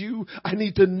need you. I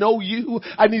need to know you.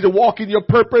 I need to walk in your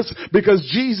purpose because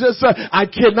Jesus, I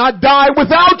cannot die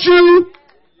without you.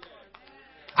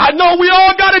 I know we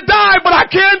all got to die, but I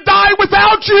can't die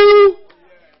without you.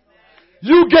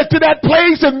 You get to that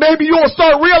place and maybe you'll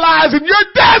start realizing you're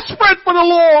desperate for the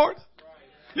Lord.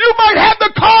 You might have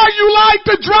the car you like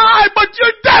to drive, but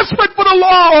you're desperate for the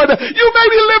Lord. You may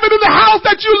be living in the house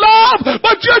that you love,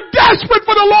 but you're desperate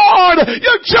for the Lord.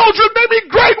 Your children may be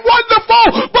great,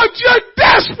 wonderful, but you're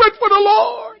desperate for the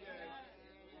Lord.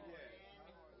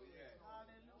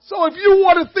 So if you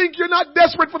want to think you're not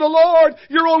desperate for the Lord,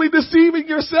 you're only deceiving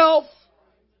yourself.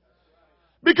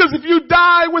 Because if you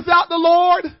die without the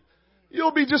Lord,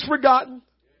 you'll be just forgotten.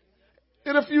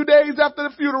 In a few days after the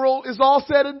funeral, it's all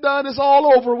said and done. It's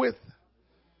all over with.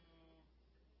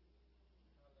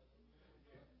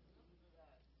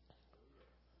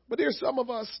 But there's some of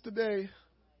us today.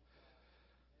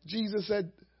 Jesus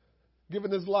had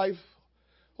given his life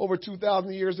over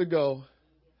 2,000 years ago.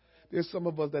 There's some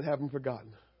of us that haven't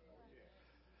forgotten.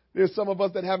 There's some of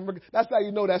us that haven't forgotten. That's how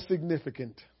you know that's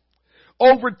significant.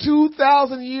 Over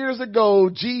 2,000 years ago,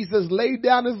 Jesus laid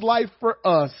down his life for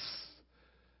us.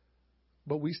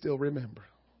 But we still remember.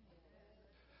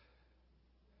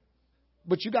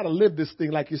 But you got to live this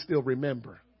thing like you still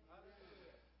remember.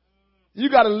 You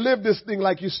got to live this thing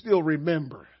like you still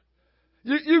remember.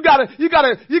 You got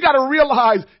to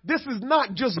realize this is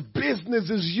not just business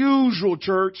as usual,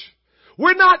 church.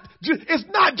 It's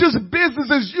not just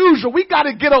business as usual. We got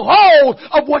to get a hold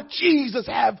of what Jesus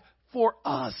have for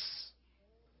us.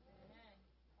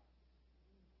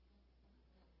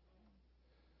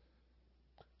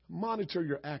 Monitor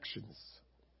your actions,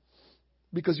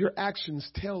 because your actions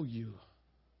tell you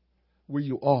where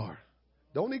you are.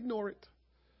 Don't ignore it.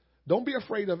 Don't be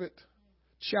afraid of it.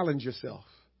 Challenge yourself.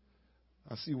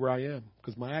 I see where I am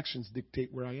because my actions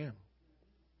dictate where I am.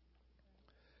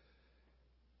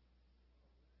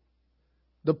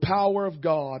 The power of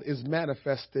God is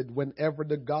manifested whenever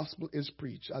the gospel is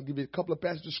preached. I'll give you a couple of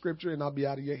passages of scripture and I'll be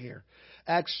out of your hair.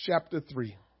 Acts chapter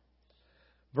 3,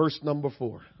 verse number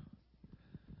 4.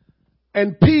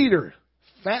 And Peter,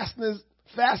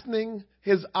 fastening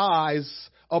his eyes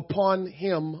upon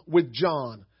him with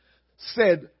John,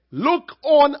 said, "Look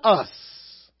on us."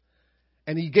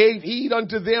 And he gave heed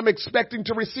unto them, expecting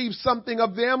to receive something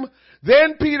of them.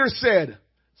 Then Peter said,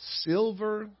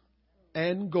 "Silver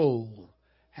and gold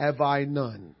have I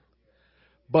none,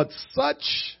 but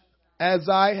such as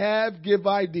I have give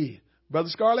I thee." Brother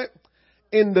Scarlett,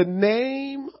 in the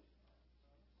name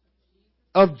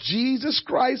of Jesus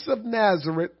Christ of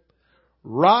Nazareth,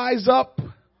 rise up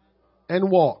and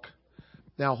walk.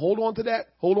 Now hold on to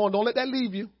that. Hold on. Don't let that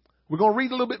leave you. We're going to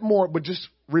read a little bit more, but just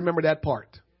remember that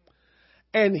part.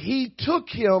 And he took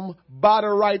him by the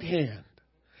right hand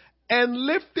and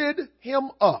lifted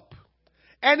him up.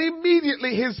 And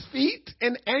immediately his feet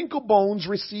and ankle bones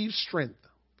received strength.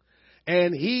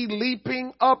 And he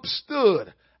leaping up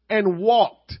stood and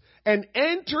walked and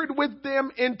entered with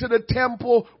them into the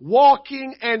temple,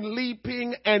 walking and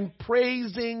leaping and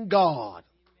praising God.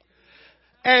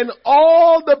 And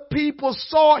all the people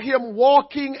saw him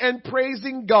walking and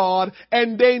praising God,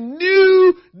 and they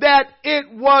knew that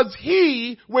it was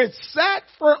he which sat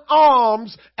for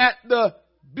alms at the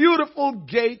beautiful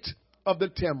gate of the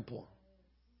temple.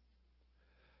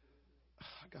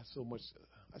 I got so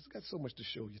much to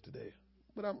show you today,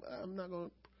 but I'm not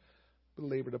going to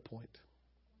belabor the point.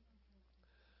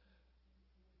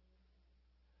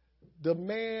 The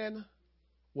man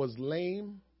was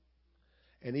lame,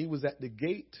 and he was at the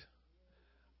gate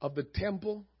of the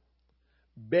temple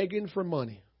begging for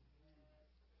money.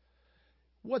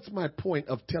 What's my point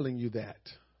of telling you that?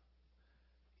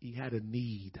 He had a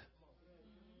need.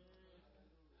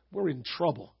 We're in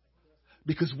trouble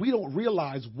because we don't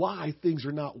realize why things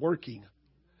are not working.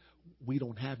 We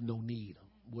don't have no need.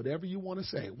 Whatever you want to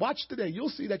say. Watch today. You'll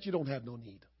see that you don't have no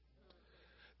need.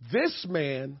 This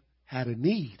man had a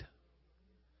need.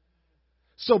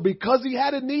 So because he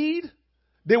had a need,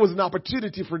 there was an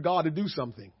opportunity for God to do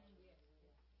something.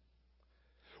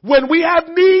 When we have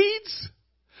needs,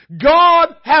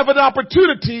 God have an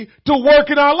opportunity to work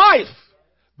in our life.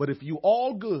 But if you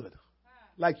all good,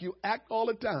 like you act all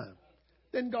the time,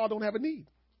 then God don't have a need.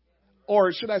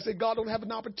 Or should I say God don't have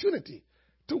an opportunity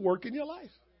to work in your life.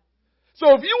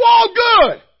 So if you all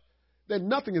good, then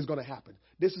nothing is going to happen.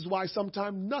 This is why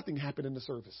sometimes nothing happened in the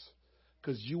service.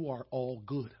 Because you are all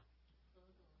good.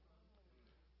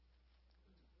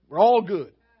 We're all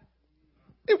good.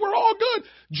 If we're all good.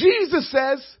 Jesus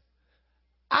says,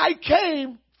 I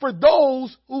came for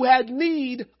those who had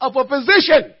need of a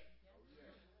physician.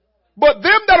 But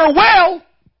them that are well,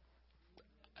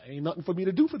 ain't nothing for me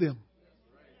to do for them.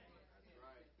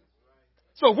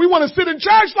 So if we want to sit in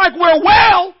church like we're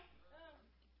well,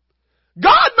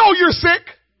 God knows you're sick.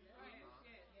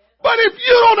 But if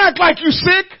you don't act like you're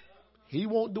sick, He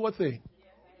won't do a thing.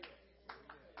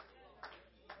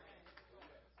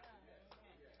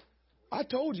 I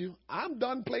told you, I'm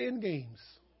done playing games.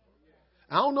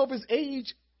 I don't know if it's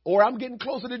age or I'm getting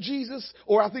closer to Jesus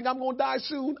or I think I'm going to die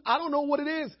soon. I don't know what it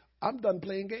is. I'm done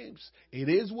playing games. It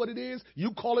is what it is.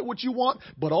 You call it what you want.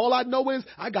 But all I know is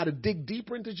I got to dig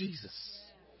deeper into Jesus.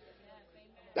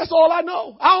 That's all I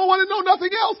know. I don't want to know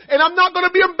nothing else. And I'm not going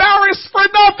to be embarrassed for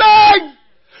nothing.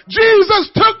 Jesus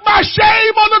took my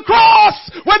shame on the cross.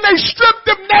 When they stripped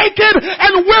him naked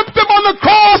and whipped him on the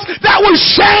cross, that was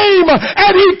shame.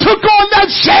 And he took on that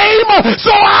shame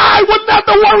so I wouldn't have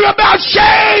to worry about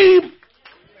shame.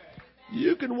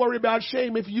 You can worry about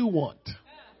shame if you want.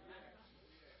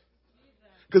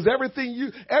 Because everything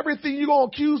you're going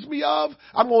to accuse me of,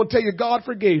 I'm going to tell you God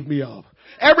forgave me of.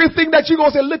 Everything that you're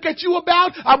going to say, look at you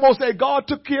about, I'm going to say God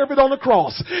took care of it on the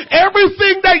cross.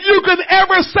 Everything that you can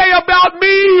ever say about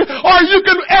me, or you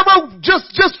can ever just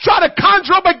try to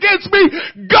conjure up against me,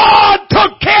 God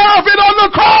took care of it on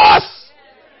the cross.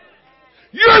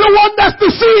 You're the one that's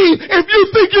deceived if you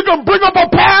think you can bring up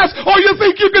a past or you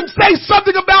think you can say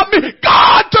something about me.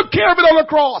 God took care of it on the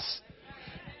cross.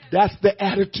 That's the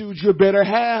attitude you better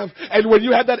have. And when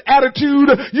you have that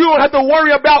attitude, you don't have to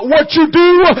worry about what you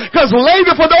do. Because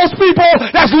later for those people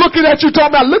that's looking at you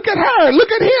talking about, look at her,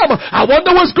 look at him. I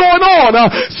wonder what's going on.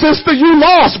 Sister, you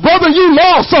lost. Brother, you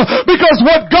lost. Because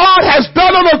what God has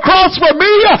done on the cross for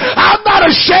me, I'm not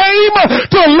ashamed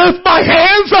to lift my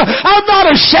hands. I'm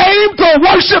not ashamed to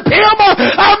worship him.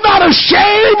 I'm not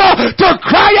ashamed to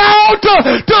cry out,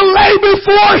 to lay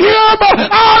before him.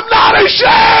 I'm not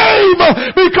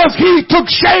ashamed because he took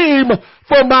shame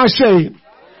for my shame.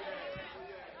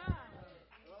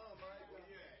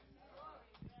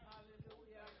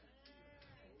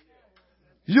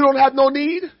 You don't have no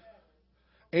need.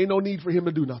 Ain't no need for him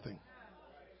to do nothing.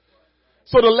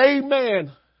 So the lame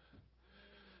man,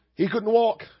 he couldn't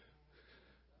walk.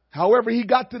 However, he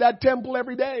got to that temple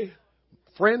every day.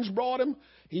 Friends brought him.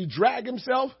 He dragged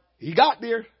himself. He got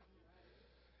there.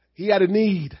 He had a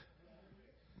need.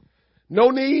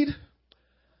 No need.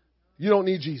 You don't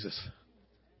need Jesus.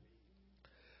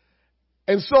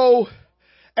 And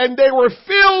they were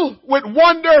filled with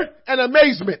wonder and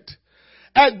amazement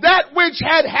at that which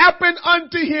had happened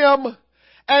unto him.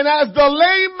 And as the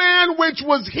lame man which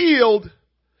was healed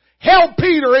held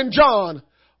Peter and John,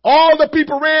 all the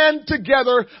people ran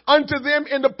together unto them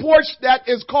in the porch that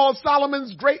is called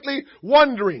Solomon's, greatly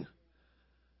wondering.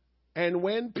 And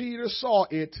when Peter saw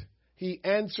it, he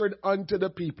answered unto the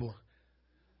people.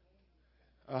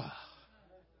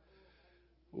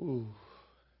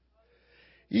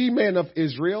 Ye men of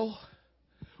Israel,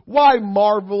 why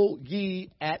marvel ye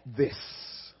at this?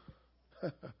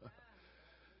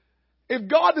 If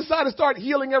God decided to start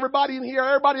healing everybody in here,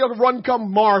 everybody else would run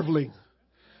come marveling.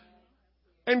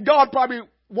 And God probably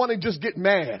want to just get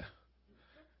mad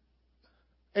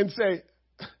and say,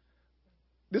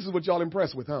 this is what y'all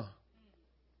impressed with, huh?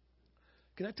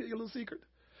 Can I tell you a little secret?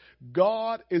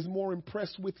 God is more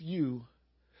impressed with you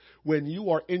when you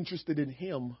are interested in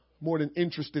him more than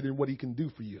interested in what he can do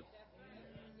for you.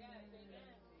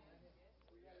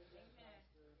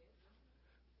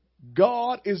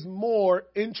 God is more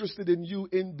interested in you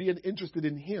in being interested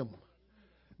in him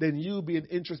than you being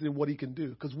interested in what he can do.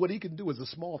 Because what he can do is a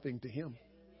small thing to him.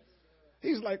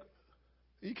 He's like,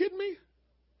 are you kidding me?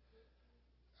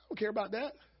 I don't care about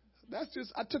that.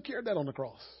 I took care of that on the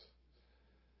cross.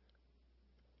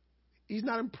 He's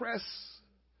not impressed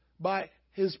by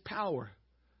his power.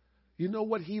 You know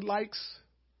what he likes?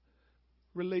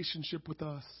 Relationship with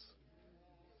us.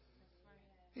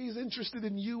 He's interested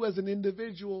in you as an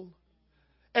individual.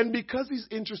 And because he's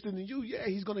interested in you, yeah,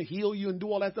 he's going to heal you and do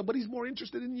all that stuff, but he's more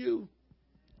interested in you.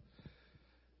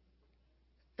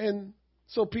 And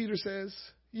so Peter says,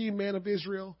 ye men of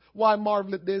Israel, why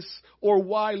marvel at this? Or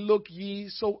why look ye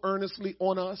so earnestly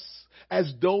on us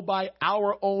as though by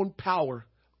our own power?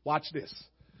 Watch this.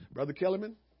 Brother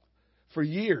Kellerman, for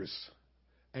years,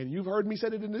 and you've heard me say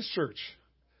it in this church,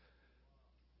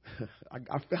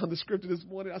 I found the scripture this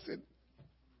morning. I said,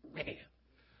 man,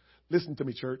 listen to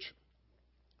me, church.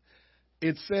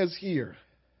 It says here,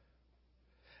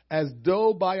 as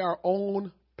though by our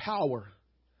own power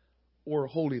or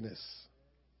holiness.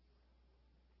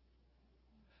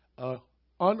 An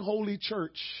unholy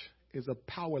church is a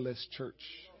powerless church.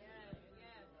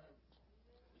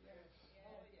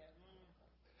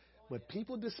 But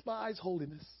people despise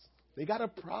holiness. They got a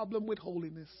problem with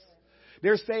holiness.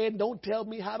 They're saying, don't tell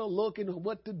me how to look and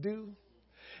what to do.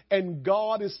 And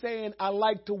God is saying, I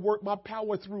like to work my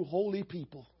power through holy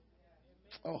people.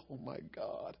 Oh, my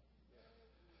God.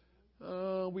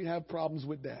 We have problems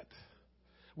with that.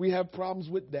 We have problems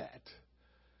with that.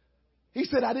 He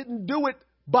said, I didn't do it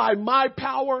by my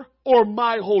power or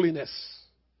my holiness.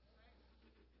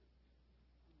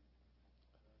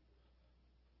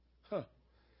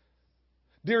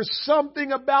 There's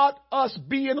something about us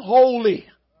being holy.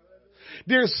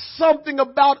 There's something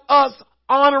about us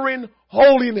honoring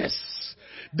holiness.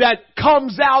 that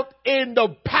comes out in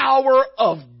the power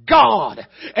of God.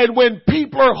 And when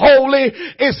people are holy,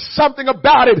 it's something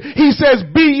about it. He says,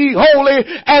 be ye holy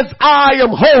as I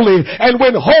am holy. And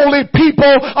when holy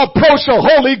people approach a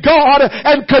holy God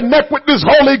and connect with this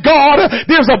holy God,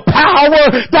 there's a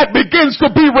power that begins to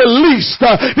be released.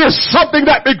 There's something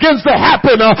that begins to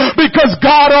happen because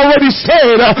God already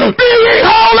said, be ye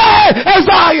holy as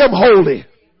I am holy.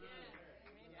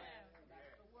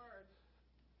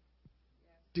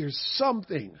 There's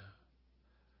something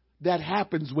that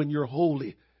happens when you're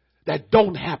holy that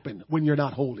don't happen when you're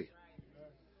not holy.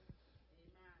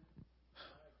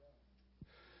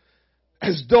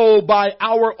 As though by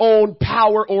our own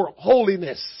power or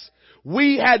holiness,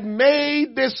 we had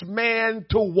made this man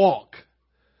to walk.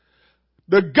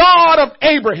 The God of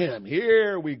Abraham,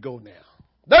 here we go now.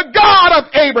 The God of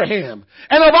Abraham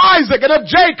and of Isaac and of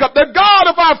Jacob, the God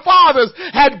of our fathers,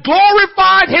 had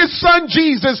glorified his son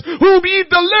Jesus, whom he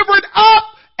delivered up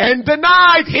and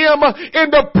denied him in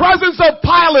the presence of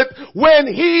Pilate when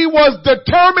he was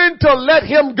determined to let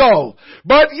him go.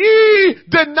 But ye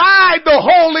denied the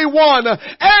Holy One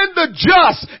and the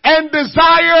just and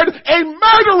desired a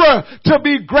murderer to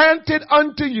be granted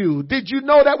unto you. Did you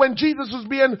know that when Jesus was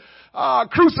being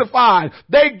crucified,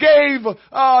 they gave the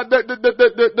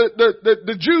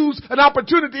Jews an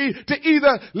opportunity to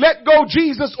either let go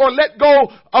Jesus or let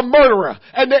go a murderer?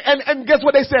 And guess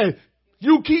what they said?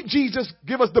 You keep Jesus,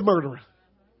 give us the murderer.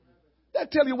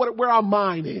 That tell you where our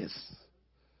mind is.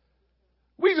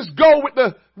 We just go with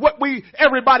what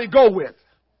everybody go with.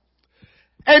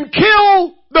 And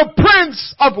kill the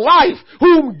Prince of Life,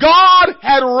 whom God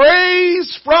had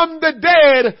raised from the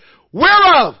dead,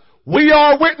 whereof we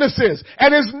are witnesses.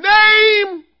 And his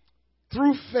name,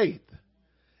 through faith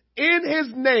in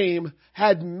his name,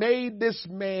 had made this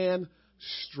man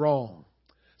strong.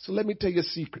 So let me tell you a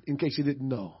secret in case you didn't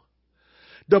know.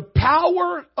 The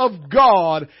power of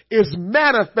God is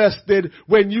manifested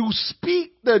when you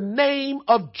speak the name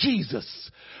of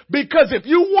Jesus. Because if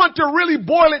you want to really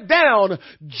boil it down,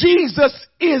 Jesus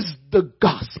is the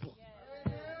gospel.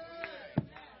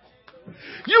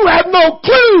 You have no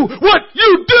clue what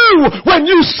you do when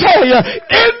you say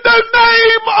in the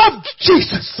name of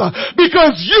Jesus,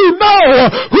 because you know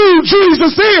who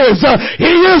Jesus is.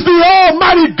 He is the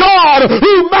Almighty God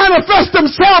who manifests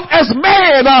himself as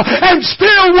man and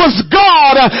still was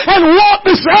God and walked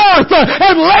this earth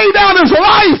and laid down his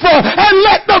life and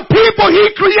let the people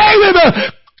he created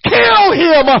kill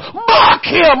him, mock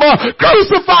him,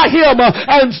 crucify him,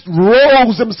 and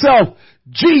rose himself.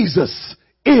 Jesus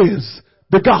is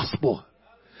the gospel.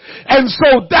 And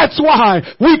so that's why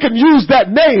we can use that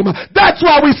name. That's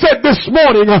why we said this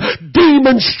morning,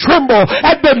 demons tremble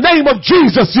at the name of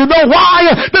Jesus. You know why?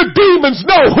 The demons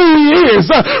know who he is.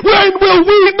 When will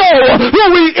we know who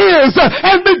he is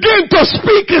and begin to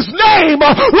speak his name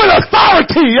with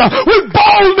authority, with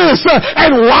boldness,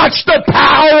 and watch the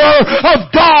power of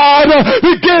God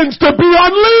begins to be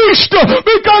unleashed,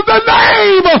 because the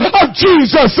name of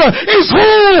Jesus is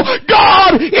who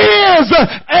God is,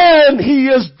 and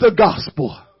he is the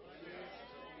gospel.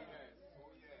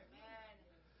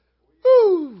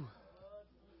 Ooh.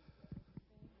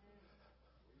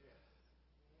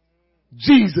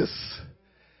 Jesus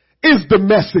is the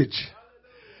message.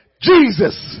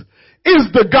 Jesus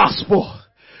is the gospel.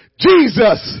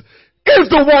 Jesus is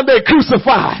the one they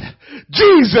crucified.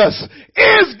 Jesus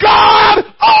is God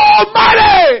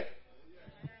Almighty.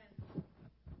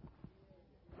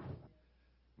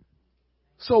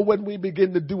 So when we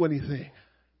begin to do anything,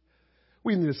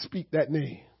 we need to speak that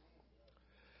name.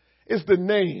 It's the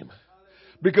name,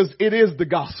 because it is the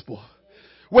gospel.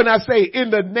 When I say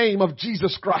in the name of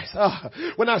Jesus Christ,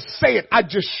 when I say it, I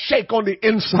just shake on the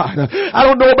inside. I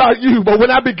don't know about you, but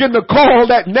when I begin to call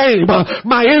that name,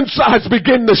 my insides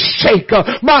begin to shake.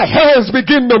 My hands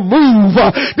begin to move.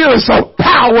 There is a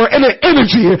power and an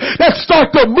energy that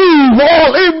start to move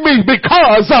all in me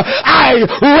because I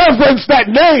reverence that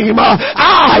name.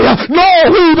 I know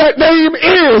who that name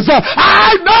is.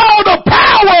 I know the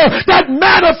power that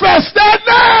manifests that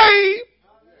name.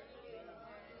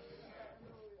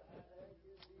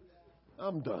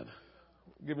 I'm done.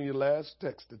 Give me your last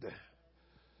text today.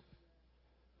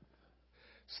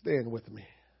 Stand with me.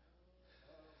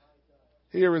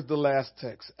 Here is the last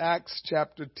text. Acts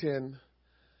chapter 10,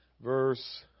 verse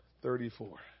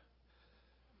 34.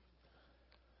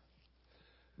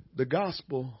 The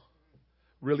gospel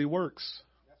really works.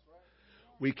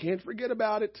 We can't forget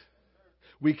about it.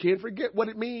 We can't forget what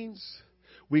it means.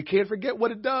 We can't forget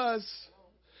what it does.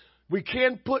 We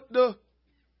can't put the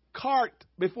cart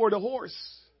before the horse.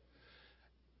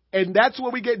 And that's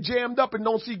where we get jammed up and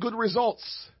don't see good results.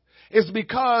 is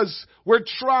because we're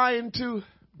trying to.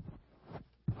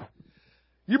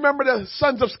 You remember the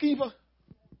sons of Sceva?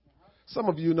 Some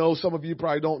of you know, some of you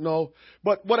probably don't know.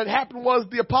 But what had happened was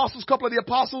the apostles, a couple of the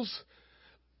apostles,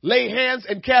 laid hands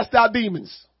and cast out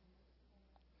demons.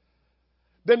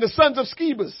 Then the sons of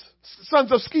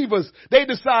Scevas, they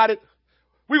decided,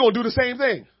 we're going to do the same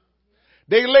thing.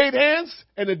 They laid hands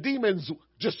and the demons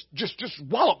just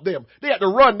walloped them. They had to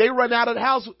run. They run out of the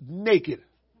house naked.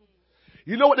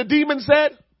 You know what the demon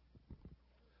said?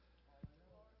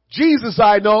 Jesus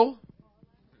I know.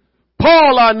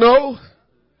 Paul I know.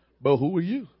 But who are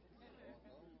you?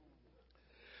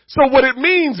 So what it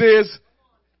means is,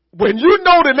 when you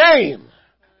know the name,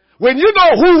 when you know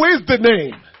who is the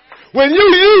name, when you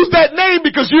use that name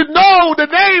because you know the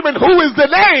name and who is the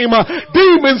name,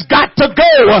 demons got to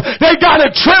go. They got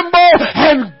to tremble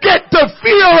and get to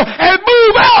fear and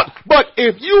move out. But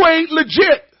if you ain't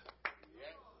legit,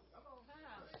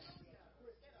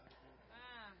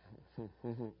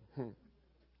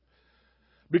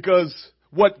 because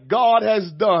what God has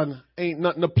done ain't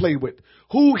nothing to play with.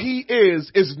 Who he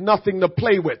is nothing to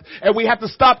play with. And we have to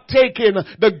stop taking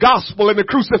the gospel and the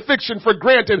crucifixion for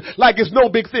granted like it's no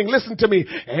big thing. Listen to me.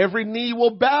 Every knee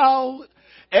will bow.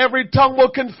 Every tongue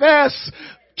will confess.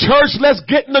 Church, let's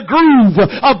get in the groove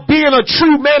of being a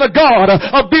true man of God,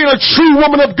 of being a true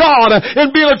woman of God, and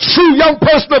being a true young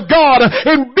person of God,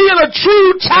 and being a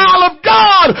true child of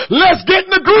God. Let's get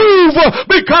in the groove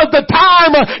because the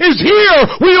time is here.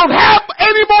 We don't have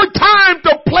any more time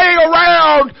to play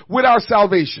around with our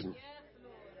salvation.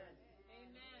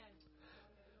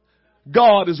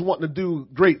 God is wanting to do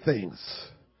great things.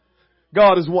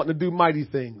 God is wanting to do mighty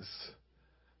things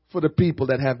for the people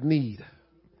that have need.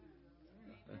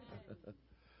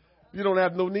 You don't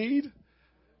have no need.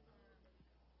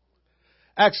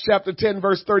 Acts chapter 10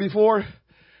 verse 34.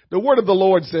 The word of the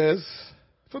Lord says,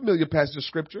 familiar passage of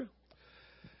scripture.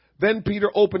 Then Peter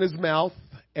opened his mouth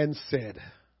and said,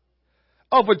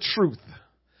 of a truth,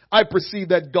 I perceive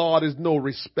that God is no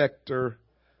respecter.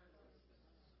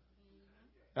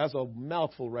 That's a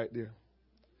mouthful right there.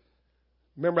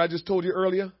 Remember I just told you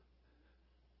earlier,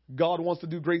 God wants to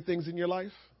do great things in your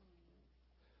life.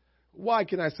 Why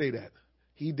can I say that?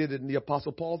 He did it in the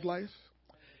Apostle Paul's life.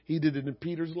 He did it in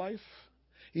Peter's life.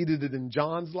 He did it in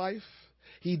John's life.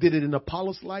 He did it in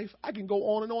Apollos' life. I can go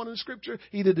on and on in scripture.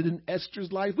 He did it in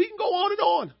Esther's life. We can go on and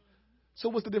on. So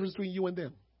what's the difference between you and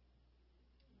them?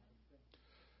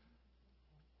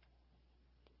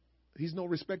 He's no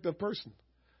respecter of person.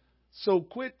 So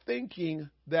quit thinking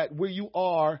that where you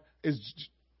are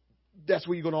that's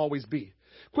where you're going to always be.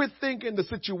 Quit thinking the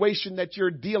situation that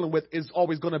you're dealing with is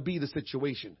always going to be the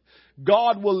situation.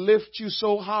 God will lift you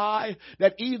so high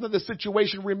that even if the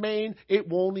situation remain, it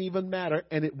won't even matter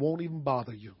and it won't even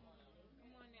bother you.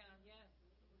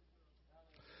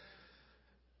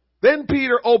 Then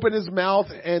Peter opened his mouth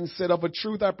and said, of a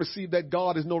truth I perceive that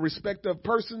God is no respecter of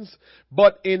persons,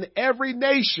 but in every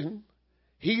nation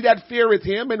he that feareth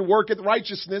him and worketh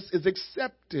righteousness is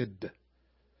accepted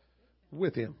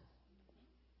with him.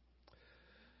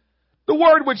 The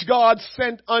word which God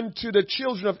sent unto the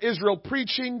children of Israel,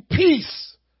 preaching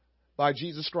peace by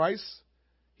Jesus Christ.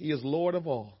 He is Lord of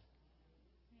all.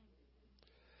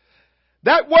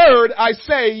 That word, I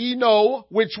say, ye know,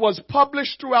 which was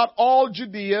published throughout all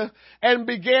Judea and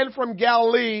began from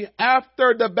Galilee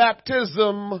after the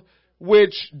baptism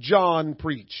which John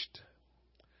preached.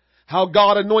 How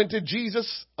God anointed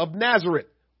Jesus of Nazareth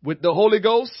with the Holy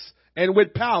Ghost and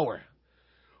with power,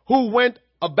 who went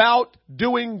about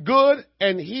doing good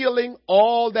and healing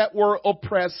all that were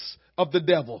oppressed of the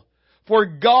devil. For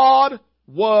God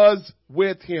was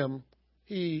with him.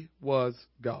 He was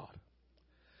God.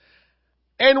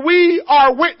 And we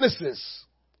are witnesses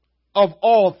of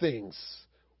all things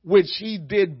which he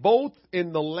did both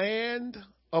in the land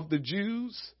of the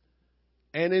Jews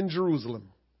and in Jerusalem,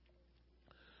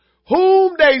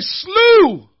 whom they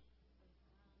slew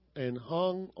and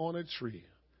hung on a tree.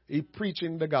 He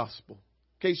preaching the gospel.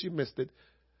 In case you missed it,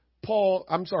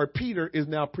 Peter is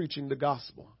now preaching the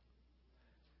gospel.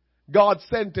 God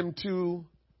sent him to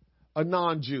a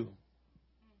non-Jew.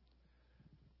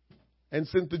 And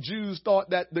since the Jews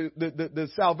thought that the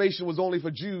salvation was only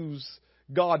for Jews,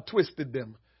 God twisted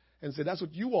them and said, that's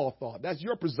what you all thought. That's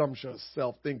your presumptuous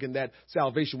self thinking that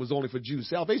salvation was only for Jews.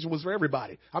 Salvation was for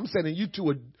everybody. I'm sending you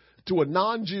to a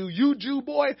non-Jew. You Jew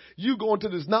boy, you go into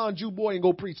this non-Jew boy and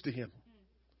go preach to him.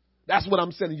 That's what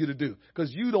I'm sending you to do.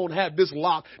 Because you don't have this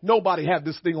lock. Nobody have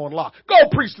this thing on lock. Go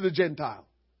preach to the Gentile.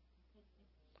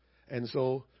 And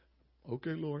so,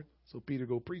 okay, Lord. So Peter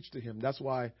go preach to him. That's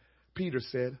why Peter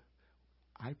said,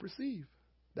 I perceive.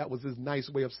 That was his nice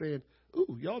way of saying,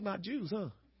 Ooh, y'all not Jews, huh?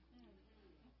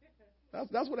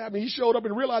 That's what happened. He showed up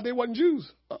and realized they wasn't Jews.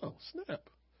 Uh-oh, snap.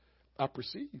 I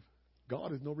perceive.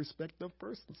 God is no respecter of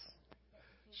persons.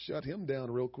 Shut him down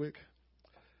real quick.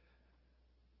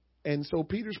 And so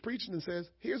Peter's preaching and says,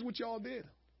 here's what y'all did.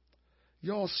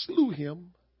 Y'all slew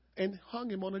him and hung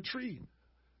him on a tree.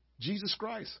 Jesus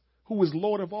Christ, who is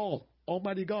Lord of all,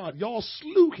 Almighty God. Y'all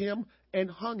slew him and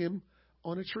hung him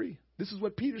on a tree. This is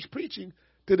what Peter's preaching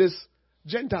to this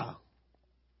Gentile.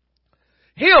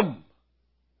 Him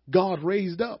God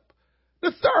raised up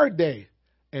the third day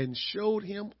and showed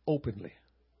him openly.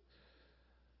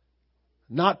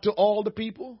 Not to all the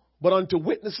people, but unto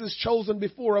witnesses chosen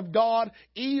before of God,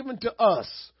 even to us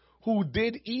who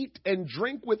did eat and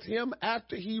drink with him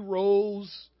after he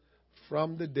rose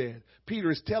from the dead.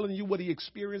 Peter is telling you what he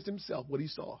experienced himself, what he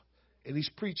saw. And he's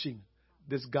preaching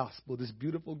this gospel, this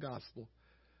beautiful gospel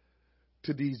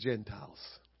to these Gentiles.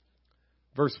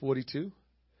 Verse 42.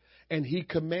 And he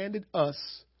commanded us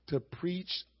to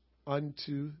preach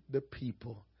unto the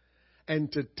people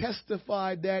and to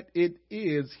testify that it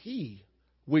is he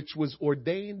which was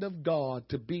ordained of God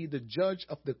to be the judge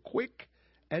of the quick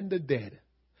and the dead,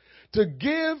 to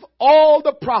give all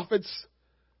the prophets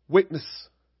witness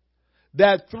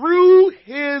that through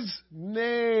his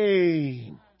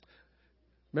name,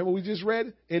 remember we just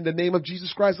read, in the name of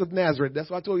Jesus Christ of Nazareth. That's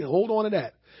why I told you, hold on to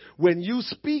that. When you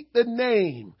speak the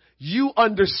name, you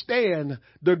understand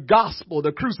the gospel,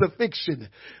 the crucifixion,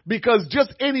 because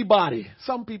just anybody,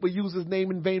 some people use his name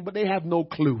in vain, but they have no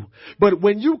clue. But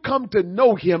when you come to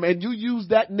know him and you use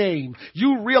that name,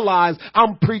 you realize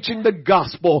I'm preaching the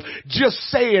gospel, just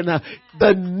saying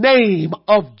the name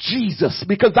of Jesus,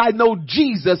 because I know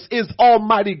Jesus is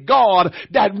Almighty God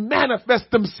that manifests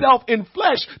himself in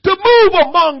flesh to move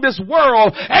among this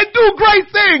world and do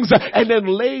great things and then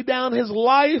lay down his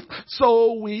life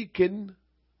so we can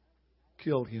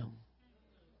kill him.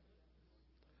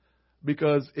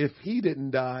 Because if he didn't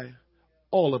die,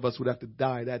 all of us would have to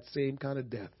die that same kind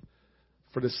of death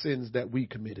for the sins that we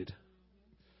committed.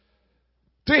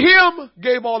 To him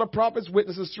gave all the prophets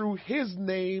witnesses through his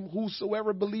name,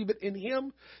 whosoever believeth in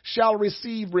him shall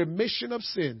receive remission of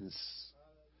sins.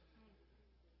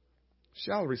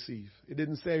 Shall receive. It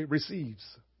didn't say receives.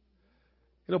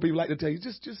 You know, people like to tell you,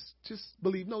 just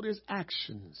believe. No, there's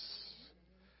actions.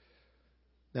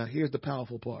 Now, here's the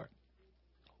powerful part.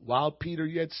 While Peter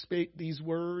yet spake these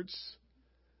words,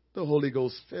 the Holy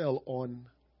Ghost fell on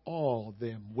all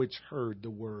them which heard the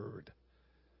word.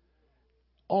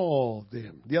 All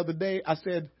them. The other day,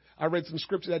 I read some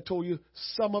scripture that told you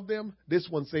some of them. This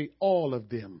one say all of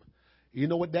them. You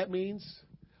know what that means?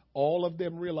 All of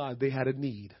them realized they had a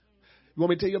need. You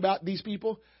want me to tell you about these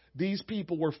people? These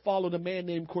people were following a man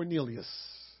named Cornelius.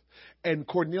 And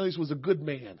Cornelius was a good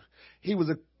man. He was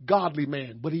a godly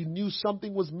man, but he knew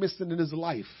something was missing in his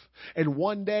life. And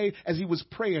one day, as he was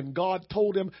praying, God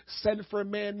told him, send for a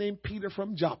man named Peter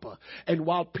from Joppa. And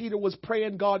while Peter was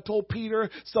praying, God told Peter,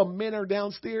 some men are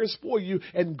downstairs for you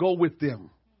and go with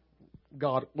them.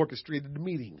 God orchestrated the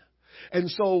meeting. And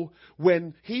so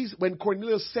when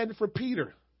Cornelius sent for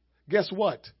Peter, guess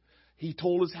what? He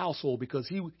told his household,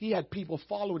 because he had people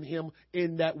following him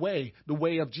in that way, the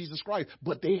way of Jesus Christ.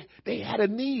 But they had a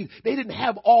need. They didn't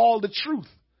have all the truth.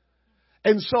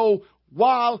 And so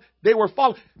while they were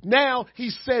following, now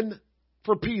he sent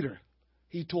for Peter.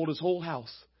 He told his whole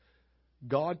house,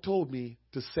 God told me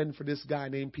to send for this guy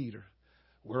named Peter.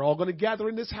 We're all going to gather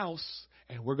in this house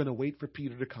and we're going to wait for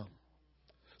Peter to come.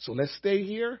 So let's stay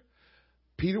here.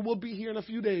 Peter will be here in a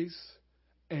few days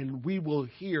and we will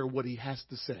hear what he has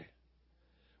to say.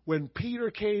 When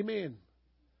Peter came in,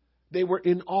 they were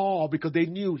in awe because they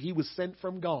knew he was sent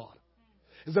from God.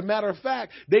 As a matter of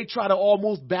fact, they tried to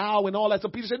almost bow and all that. So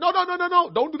Peter said, no,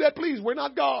 don't do that, please. We're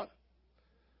not God.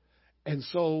 And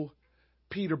so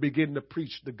Peter began to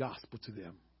preach the gospel to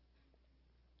them.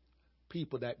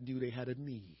 People that knew they had a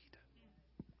need.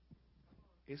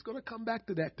 It's going to come back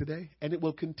to that today, and it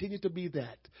will continue to be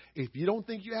that. If you don't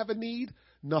think you have a need,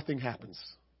 nothing happens.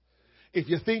 If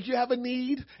you think you have a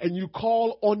need and you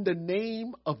call on the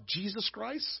name of Jesus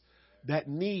Christ, that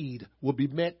need will be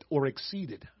met or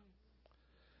exceeded.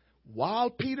 While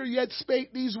Peter yet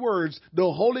spake these words,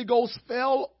 the Holy Ghost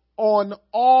fell on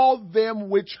all them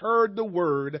which heard the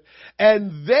word,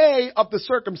 and they of the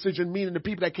circumcision, meaning the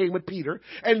people that came with Peter,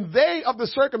 and they of the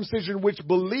circumcision which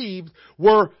believed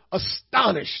were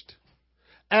astonished,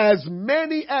 as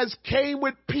many as came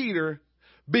with Peter,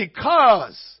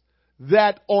 because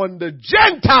that on the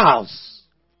Gentiles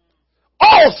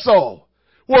also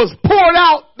was poured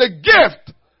out the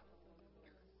gift.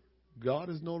 God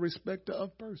is no respecter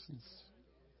of persons.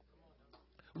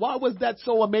 Why was that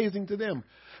so amazing to them?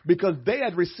 Because they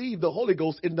had received the Holy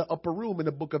Ghost in the upper room in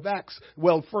the book of Acts.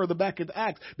 Well, further back in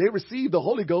Acts, they received the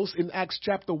Holy Ghost in Acts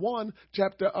chapter 1,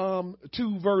 chapter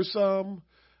 2, verse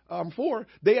 4.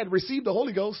 They had received the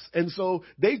Holy Ghost, and so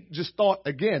they just thought,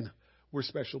 again, we're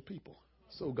special people.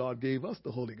 So God gave us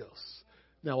the Holy Ghost.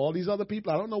 Now, all these other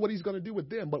people, I don't know what he's going to do with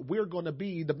them, but we're going to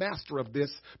be the master of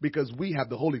this because we have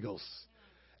the Holy Ghost.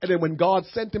 And then when God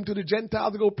sent him to the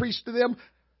Gentiles to go preach to them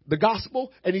the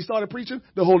gospel, and he started preaching,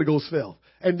 the Holy Ghost fell.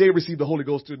 And they received the Holy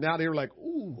Ghost too. Now they were like,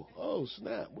 ooh, oh,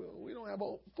 snap. We don't have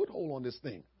a foothold on this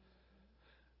thing.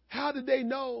 How did they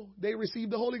know they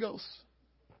received the Holy Ghost?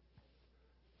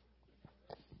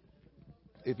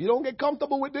 If you don't get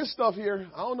comfortable with this stuff here,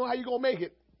 I don't know how you're going to make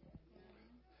it.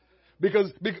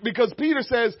 Because Peter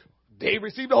says, they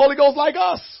received the Holy Ghost like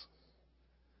us.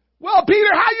 Well, Peter,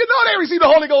 how you know they received the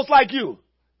Holy Ghost like you?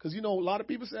 Because, you know, a lot of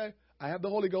people say, I have the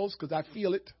Holy Ghost because I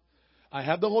feel it. I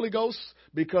have the Holy Ghost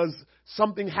because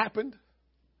something happened.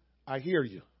 I hear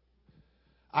you.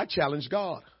 I challenge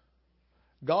God.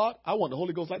 God, I want the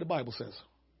Holy Ghost like the Bible says.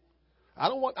 I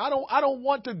don't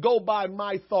want to go by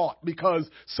my thought because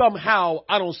somehow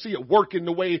I don't see it working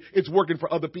the way it's working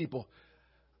for other people.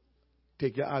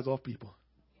 Take your eyes off people.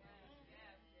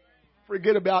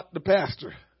 Forget about the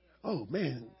pastor. Oh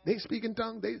man, they speak in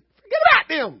tongues. Forget about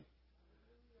them.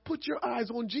 Put your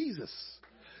eyes on Jesus.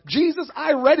 Jesus,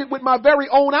 I read it with my very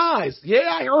own eyes.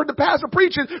 Yeah, I heard the pastor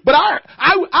preaching, but I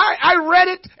read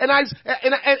it and I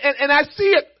see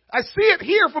it. I see it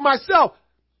here for myself.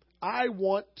 I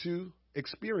want to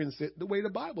experience it the way the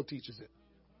Bible teaches it.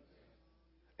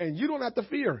 And you don't have to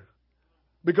fear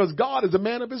because God is a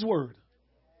man of his word.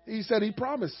 He said he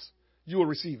promised you will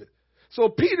receive it. So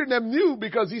Peter and them knew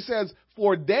because he says,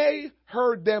 for they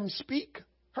heard them speak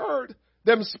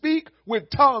with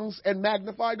tongues and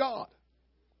magnify God.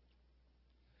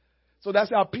 So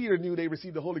that's how Peter knew they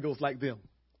received the Holy Ghost like them.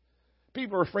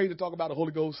 People are afraid to talk about the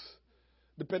Holy Ghost.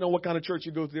 Depending on what kind of church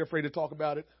you go to, they're afraid to talk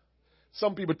about it.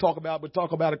 Some people talk about it, but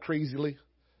talk about it crazily.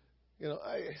 You know,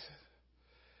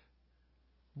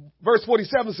 verse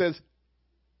 47 says,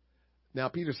 now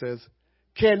Peter says,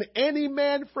 can any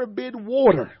man forbid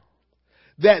water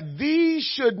that these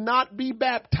should not be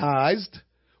baptized,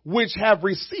 which have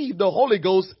received the Holy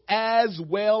Ghost as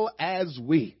well as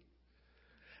we?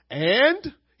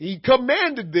 And he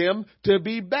commanded them to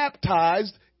be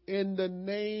baptized in the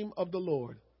name of the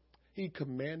Lord. He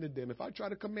commanded them. If I try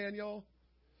to command y'all,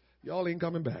 y'all ain't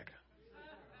coming back.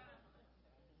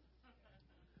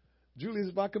 Julius,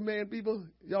 if I command people,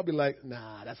 y'all be like,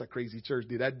 nah, that's a crazy church.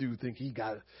 Did that dude think he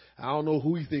got it? I don't know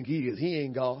who he think he is. He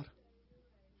ain't God.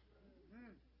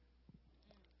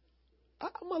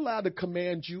 I'm allowed to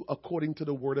command you according to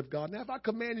the word of God. Now, if I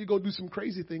command you to go do some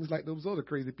crazy things like those other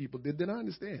crazy people did, then I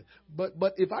understand. But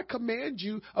if I command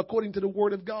you according to the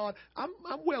word of God, I'm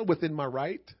well within my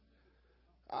right.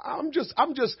 I'm just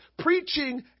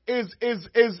preaching is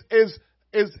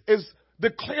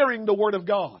declaring the word of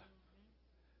God.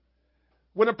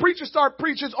 When a preacher starts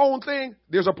preaching his own thing,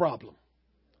 there's a problem.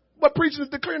 But preaching is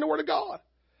declaring the word of God.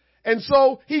 And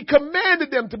so he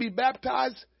commanded them to be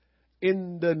baptized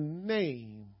in the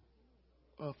name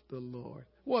of the Lord.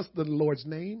 What's the Lord's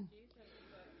name?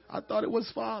 I thought it was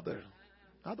Father.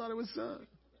 I thought it was Son.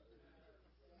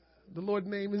 The Lord's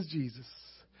name is Jesus.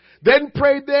 Then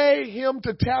prayed they him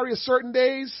to tarry a certain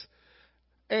days.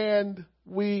 And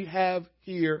we have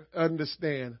here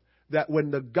understand that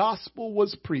when the gospel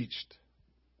was preached,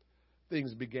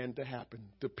 things began to happen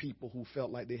to people who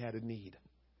felt like they had a need.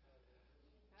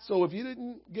 So if you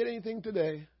didn't get anything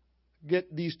today,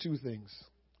 get these two things.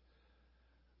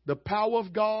 The power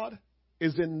of God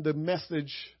is in the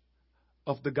message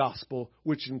of the gospel,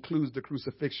 which includes the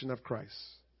crucifixion of Christ.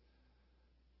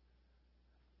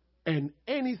 And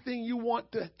anything you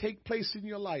want to take place in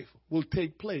your life will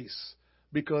take place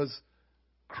because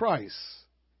Christ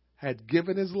had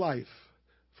given his life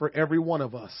for every one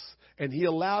of us. And he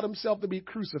allowed himself to be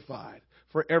crucified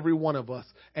for every one of us.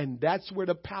 And that's where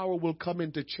the power will come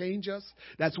in to change us.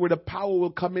 That's where the power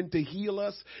will come in to heal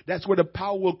us. That's where the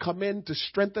power will come in to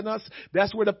strengthen us.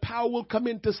 That's where the power will come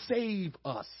in to save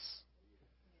us.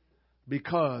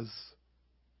 Because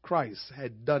Christ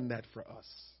had done that for us.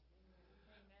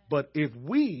 But if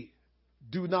we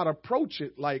do not approach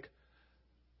it like,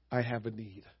 I have a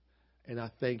need, and I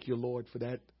thank you, Lord, for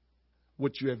that,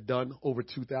 what you have done over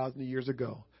 2,000 years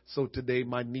ago. So today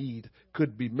my need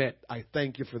could be met. I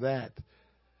thank you for that.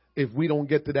 If we don't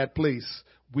get to that place,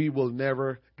 we will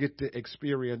never get to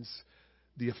experience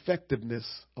the effectiveness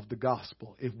of the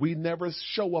gospel. If we never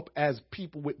show up as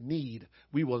people with need,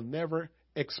 we will never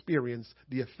experience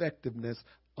the effectiveness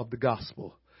of the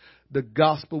gospel. The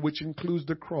gospel, which includes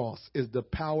the cross, is the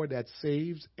power that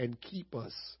saves and keep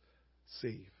us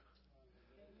safe.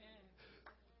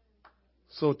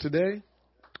 So today,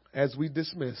 as we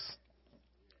dismiss,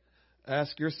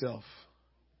 ask yourself,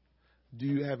 do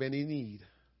you have any need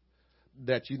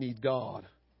that you need God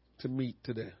to meet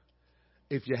today?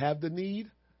 If you have the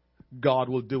need, God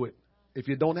will do it. If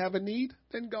you don't have a need,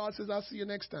 then God says, I'll see you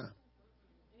next time.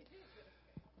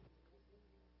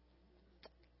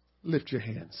 Lift your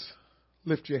hands.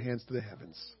 Lift your hands to the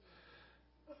heavens.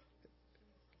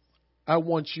 I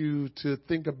want you to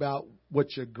think about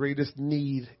what your greatest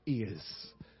need is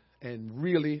and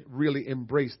really, really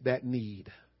embrace that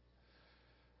need.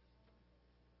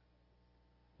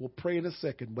 We'll pray in a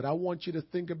second, but I want you to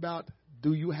think about,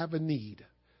 do you have a need?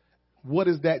 What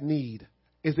is that need?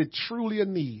 Is it truly a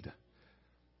need?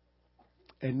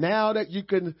 And now that you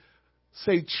can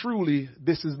say truly,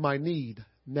 this is my need,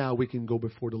 now we can go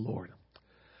before the Lord.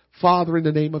 Father, in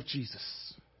the name of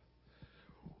Jesus,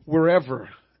 wherever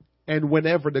and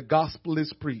whenever the gospel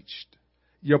is preached,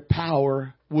 your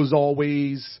power was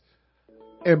always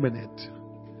imminent.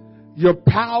 Your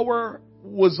power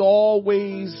was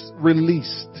always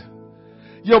released.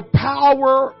 Your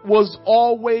power was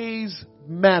always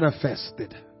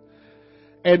manifested.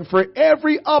 And for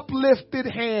every uplifted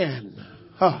hand,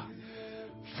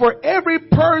 for every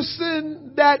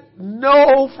person that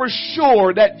know for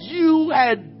sure that you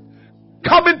had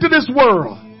come into this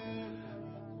world,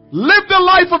 lived a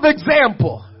life of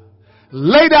example,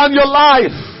 lay down your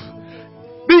life,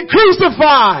 be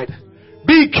crucified,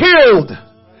 be killed,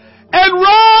 and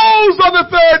rose on the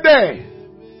third day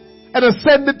and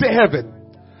ascended to heaven.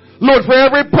 Lord, for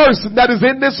every person that is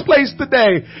in this place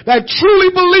today that truly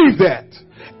believe that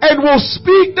and will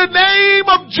speak the name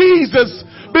of Jesus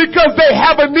because they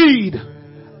have a need,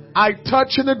 I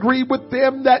touch and agree with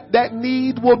them that that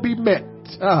need will be met.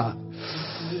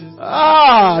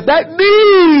 That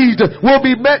need will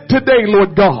be met today,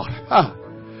 Lord God.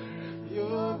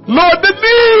 Lord, the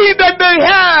need that they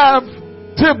have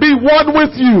to be one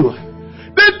with you.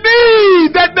 The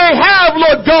need that they have,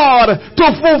 Lord God,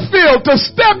 to fulfill, to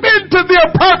step into their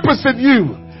purpose in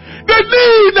you. The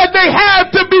need that they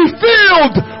have to be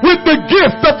filled with the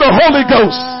gift of the Holy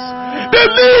Ghost. The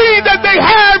need that they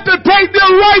have to take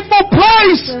their rightful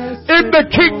place in the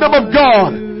kingdom of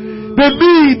God. The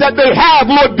need that they have,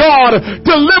 Lord God,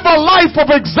 to live a life of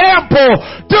example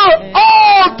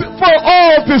for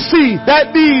all to see.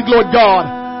 That need, Lord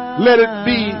God, let it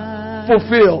be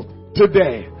fulfilled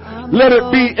today. Let it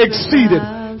be exceeded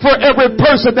for every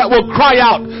person that will cry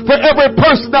out, for every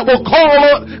person that will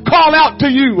call out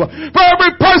to you, for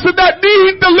every person that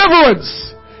needs deliverance.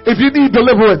 If you need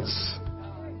deliverance,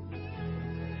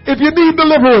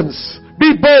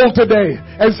 be bold today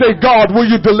and say, God, will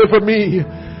you deliver me?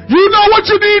 You know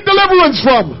what you need deliverance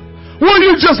from. Will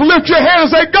you just lift your hand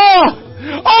and say, God,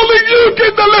 only you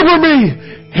can deliver me.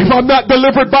 If I'm not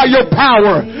delivered by your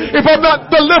power, if I'm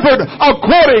not delivered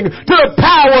according to the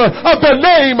power of the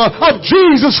name of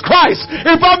Jesus Christ,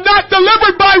 if I'm not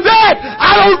delivered by that,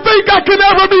 I don't think I can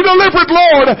ever be delivered,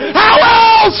 Lord. How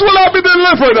else will I be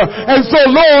delivered? And so,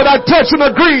 Lord, I touch and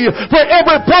agree for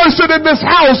every person in this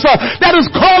house that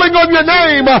is calling on your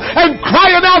name and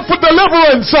crying out for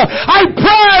deliverance. I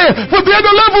pray for their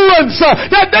deliverance,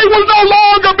 that they will no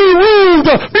longer be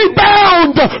ruled, be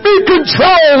bound, be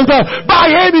controlled by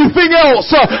anything else,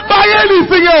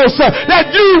 that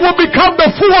you will become the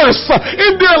force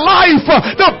in their life,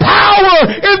 the power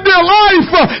in their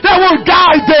life that will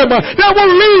guide them, that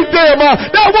will lead them,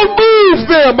 that will move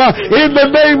them in the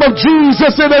name of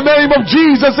Jesus, in the name of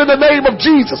Jesus, in the name of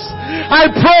Jesus. I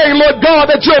pray, Lord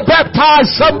God, that you'll baptize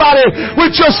somebody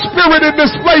with your spirit in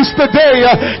this place today,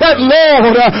 that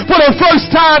Lord, for the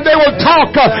first time they will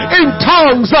talk in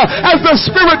tongues as the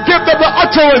Spirit gives them the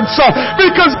utterance,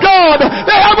 because God,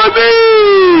 they have a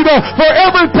need for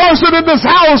every person in this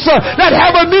house that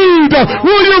have a need.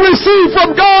 Will you receive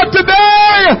from God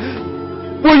today?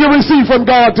 Will you receive from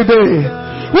God today?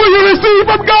 Will you receive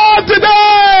from God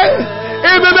today?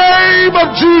 In the name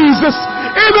of Jesus.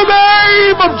 In the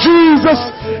name of Jesus.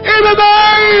 In the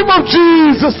name of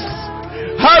Jesus.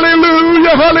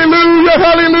 Hallelujah, hallelujah,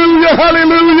 hallelujah,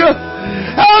 hallelujah.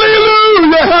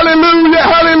 Hallelujah, hallelujah,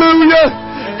 hallelujah.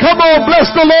 Come on,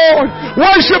 bless the Lord.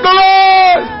 Worship the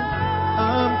Lord.